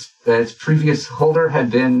though its previous holder had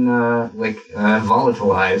been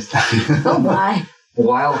volatilized Oh my.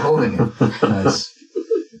 while holding it. Nice.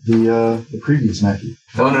 The previous Mackie.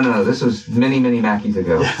 Oh no! This was many Mackies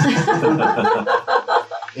ago.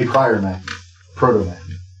 A prior Mackie. Proto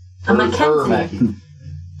Mackie. A Mackenzie. Mackie.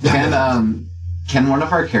 Can one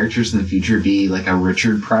of our characters in the future be like a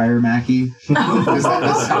Richard Pryor Mackie? Because that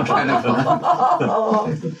does sound kind of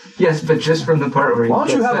fun. Yes, but just from the part where Why don't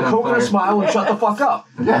he you gets have set a on coconut fire. smile and shut the fuck up?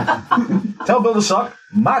 Tell Bill to suck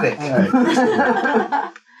my dick. All right.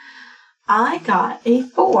 I got a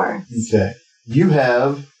 4. Okay. You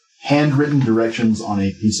have handwritten directions on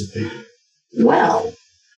a piece of paper. Well,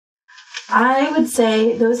 I would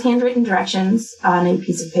say those handwritten directions on a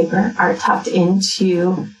piece of paper are tucked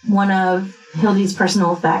into one of Hildy's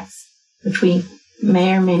personal effects, which we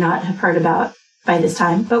may or may not have heard about by this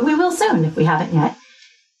time, but we will soon if we haven't yet.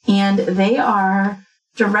 And they are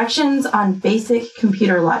directions on basic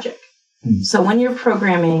computer logic. So when you're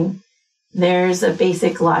programming, there's a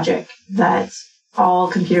basic logic that all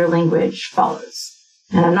computer language follows.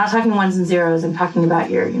 And I'm not talking ones and zeros. I'm talking about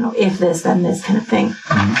your, if this, then this kind of thing.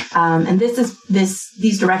 And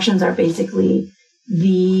these directions are basically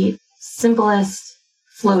the simplest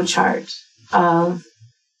flowchart of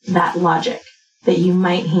that logic that you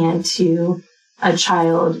might hand to a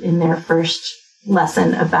child in their first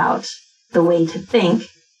lesson about the way to think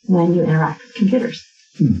when you interact with computers.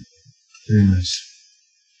 Very nice.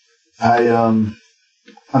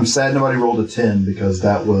 I'm sad nobody rolled a 10 because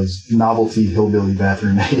that was novelty hillbilly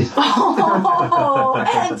bathroom aid. Oh,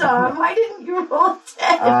 Anton, why didn't you roll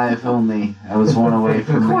 10? If only I was one away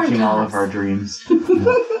from Corn reaching all cobs. of our dreams.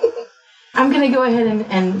 I'm going to go ahead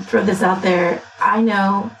and throw this out there. I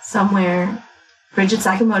know somewhere Bridget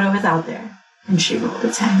Sakamoto is out there, and she rolled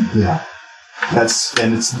a 10. Yeah. It's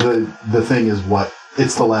the thing is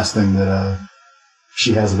it's the last thing that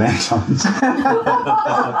she has of Anton's.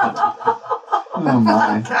 Oh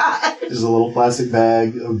my. God. Is a little plastic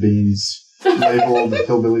bag of beans labeled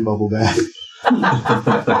hillbilly bubble bag.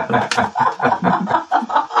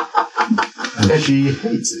 She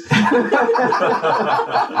hates it.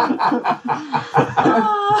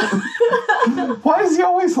 Why is he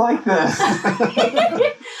always like this?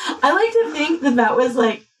 I like to think that was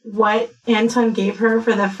like what Anton gave her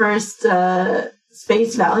for the first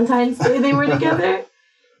Space Valentine's Day they were together.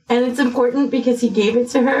 And it's important because he gave it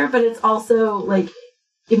to her, but it's also like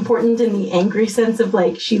important in the angry sense of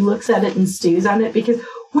like she looks at it and stews on it because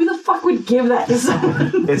who the fuck would give that to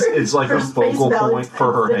someone? It's like a focal point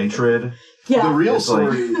for her hatred. Yeah. The real It's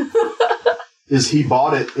like- story is he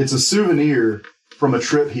bought it. It's a souvenir from a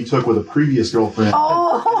trip he took with a previous girlfriend.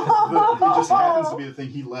 Oh, It just happens to be the thing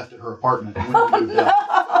he left at her apartment when he moved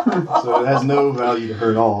out. So it has no value to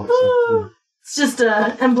her at all. Except it's just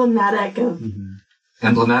emblematic of.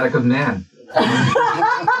 Emblematic of man.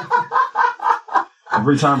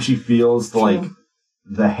 Every time she feels like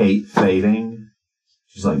the hate fading,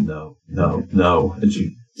 she's like, no, and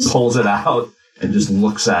she pulls it out and just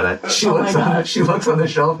looks at it. She Oh my looks God. she looks on the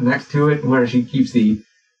shelf next to it where she keeps the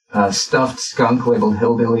stuffed skunk labeled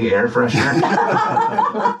hillbilly air freshener.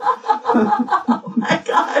 Oh my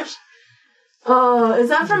gosh. Oh, is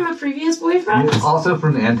that from a previous boyfriend? Also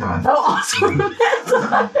from Anton. Oh, awesome.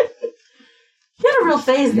 You had a real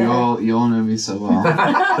phase there. You all know me so well.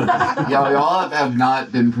 y'all have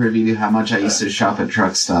not been privy to how much I used to shop at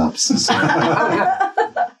truck stops. So.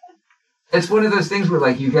 It's one of those things where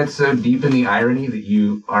like you get so deep in the irony that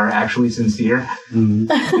you are actually sincere.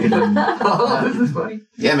 Oh, this is funny.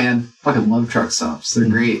 Yeah, man. Fucking love truck stops. They're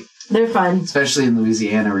great. They're fun. Especially in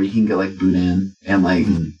Louisiana where you can get like boudin and like,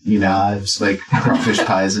 knives, like crawfish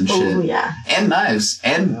pies and shit. Oh, yeah. And knives.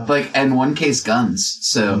 And in one case guns.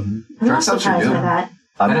 So I'm truck not stops are surprised by good. that.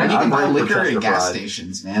 And You can buy I'm liquor for at Chester gas Pride.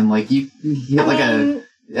 stations, man. Like you can get like a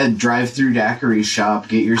drive-through daiquiri shop,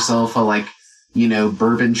 get yourself a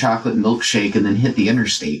bourbon chocolate milkshake, and then hit the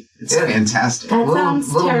interstate. It's Yeah. fantastic. That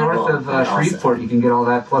sounds little terrible. north of but also- Shreveport, you can get all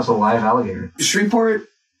that plus a live alligator. Shreveport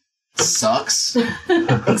sucks,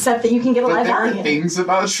 Except that you can get a but live there are alligator. things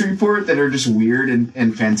about Shreveport that are just weird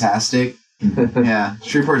and fantastic. Yeah,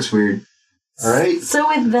 Shreveport's weird. All right. So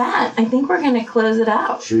with that, I think we're going to close it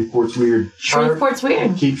out. Shreveport's weird. Shreveport's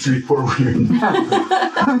weird. Keep Shreveport weird. Did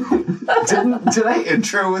I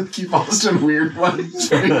intro with Keep Austin Weird one? I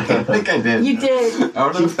think I did. You did. I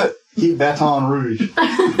don't know if that. Keep Baton Rouge.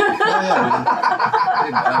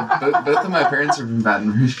 Both of my parents are from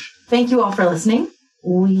Baton Rouge. Thank you all for listening.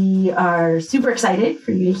 We are super excited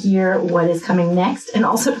for you to hear what is coming next and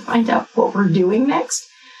also to find out what we're doing next.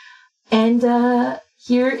 And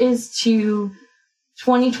here is to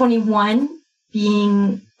 2021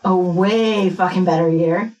 being a way fucking better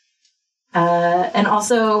year. And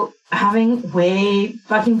also having way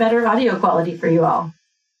fucking better audio quality for you all.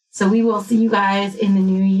 So we will see you guys in the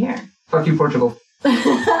new year. Fuck you, Portugal.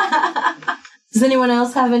 Does anyone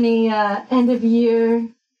else have any end of year?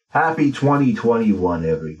 Happy 2021,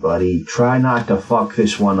 everybody. Try not to fuck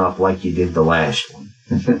this one up like you did the last one.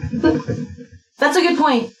 That's a good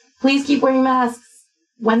point. Please keep wearing masks.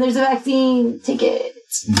 When there's a vaccine, take it.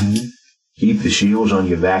 Keep the shields on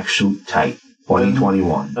your vac suit tight.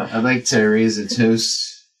 2021. I'd like to raise a toast.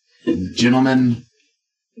 Gentlemen,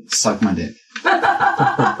 suck my dick.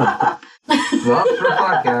 Well, it's for a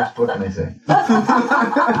podcast. What can I say?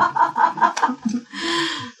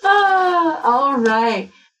 All right.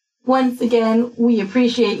 Once again, we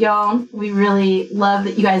appreciate y'all. We really love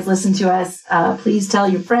that you guys listen to us. Please tell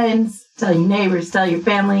your friends, tell your neighbors, tell your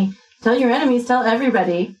family, tell your enemies, tell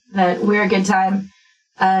everybody that we're a good time.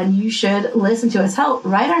 And you should listen to us. Hell,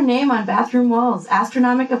 write our name on bathroom walls.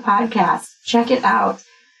 Astronomica Podcast. Check it out.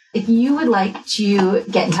 If you would like to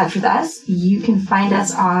get in touch with us, you can find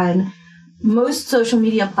us on most social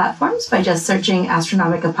media platforms by just searching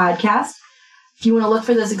Astronomica Podcast. If you want to look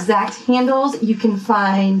for those exact handles, you can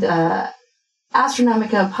find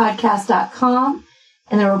astronomicapodcast.com,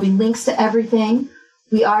 and there will be links to everything.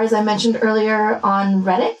 We are, as I mentioned earlier, on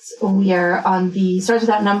Reddit. We are on the Starts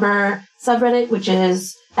Without Number subreddit, which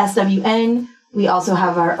is SWN. We also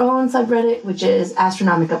have our own subreddit, which is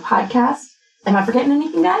Astronomica Podcast. Am I forgetting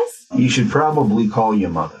anything, guys? You should probably call your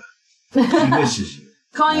mother. She misses you.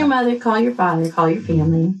 Call your mother, call your father, call your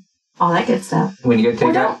family, all that good stuff. When you get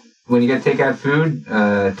Or don't. takeout food,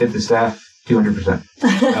 tip the staff 200%.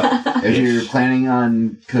 If you're planning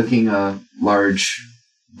on cooking a large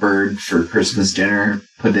bird for Christmas dinner,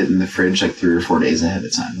 put it in the fridge like 3 or 4 days ahead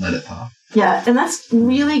of time. Let it thaw. Yeah, and that's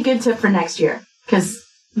really good tip for next year, because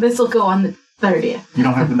this will go on the 30th. You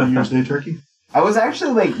don't have the New Year's Day turkey? I was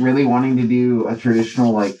actually really wanting to do a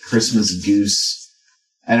traditional Christmas goose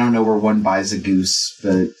I don't know where one buys a goose,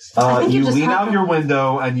 but think you You just lean have out to- your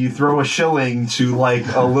window and you throw a shilling to like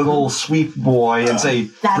a little sweep boy and say,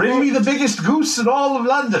 That's "Bring it. me the biggest goose in all of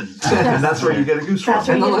London," and that's where you get a goose That's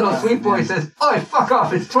from. where And the you little get it. sweet boy says, "Oh, fuck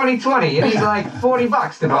off! It's 2020. It needs like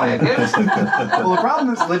 $40 to buy a gift." well, the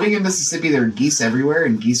problem is living in Mississippi, there are geese everywhere,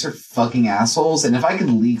 and geese are fucking assholes. And if I could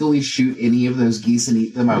legally shoot any of those geese and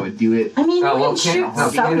eat them, I would do it. I mean, Oh, you well, can shoot no,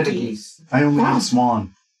 some Canada geese. I only eat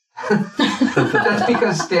swan. That's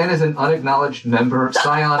because Stan is an unacknowledged member,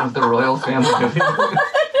 scion of the royal family of England.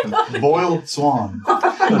 Boiled swan.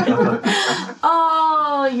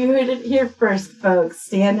 Oh, you heard it here first, folks.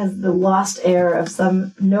 Stan is the lost heir of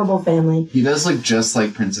some noble family. He does look just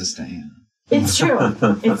like Princess Diana. It's true.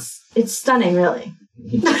 It's stunning, really.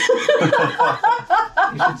 You should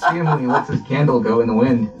see him when he lets his candle go in the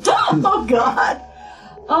wind. Oh, God.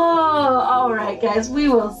 Oh, all right, guys. We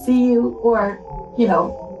will see you, or,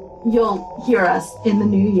 you'll hear us in the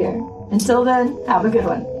new year. Until then, have a good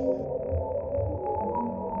one.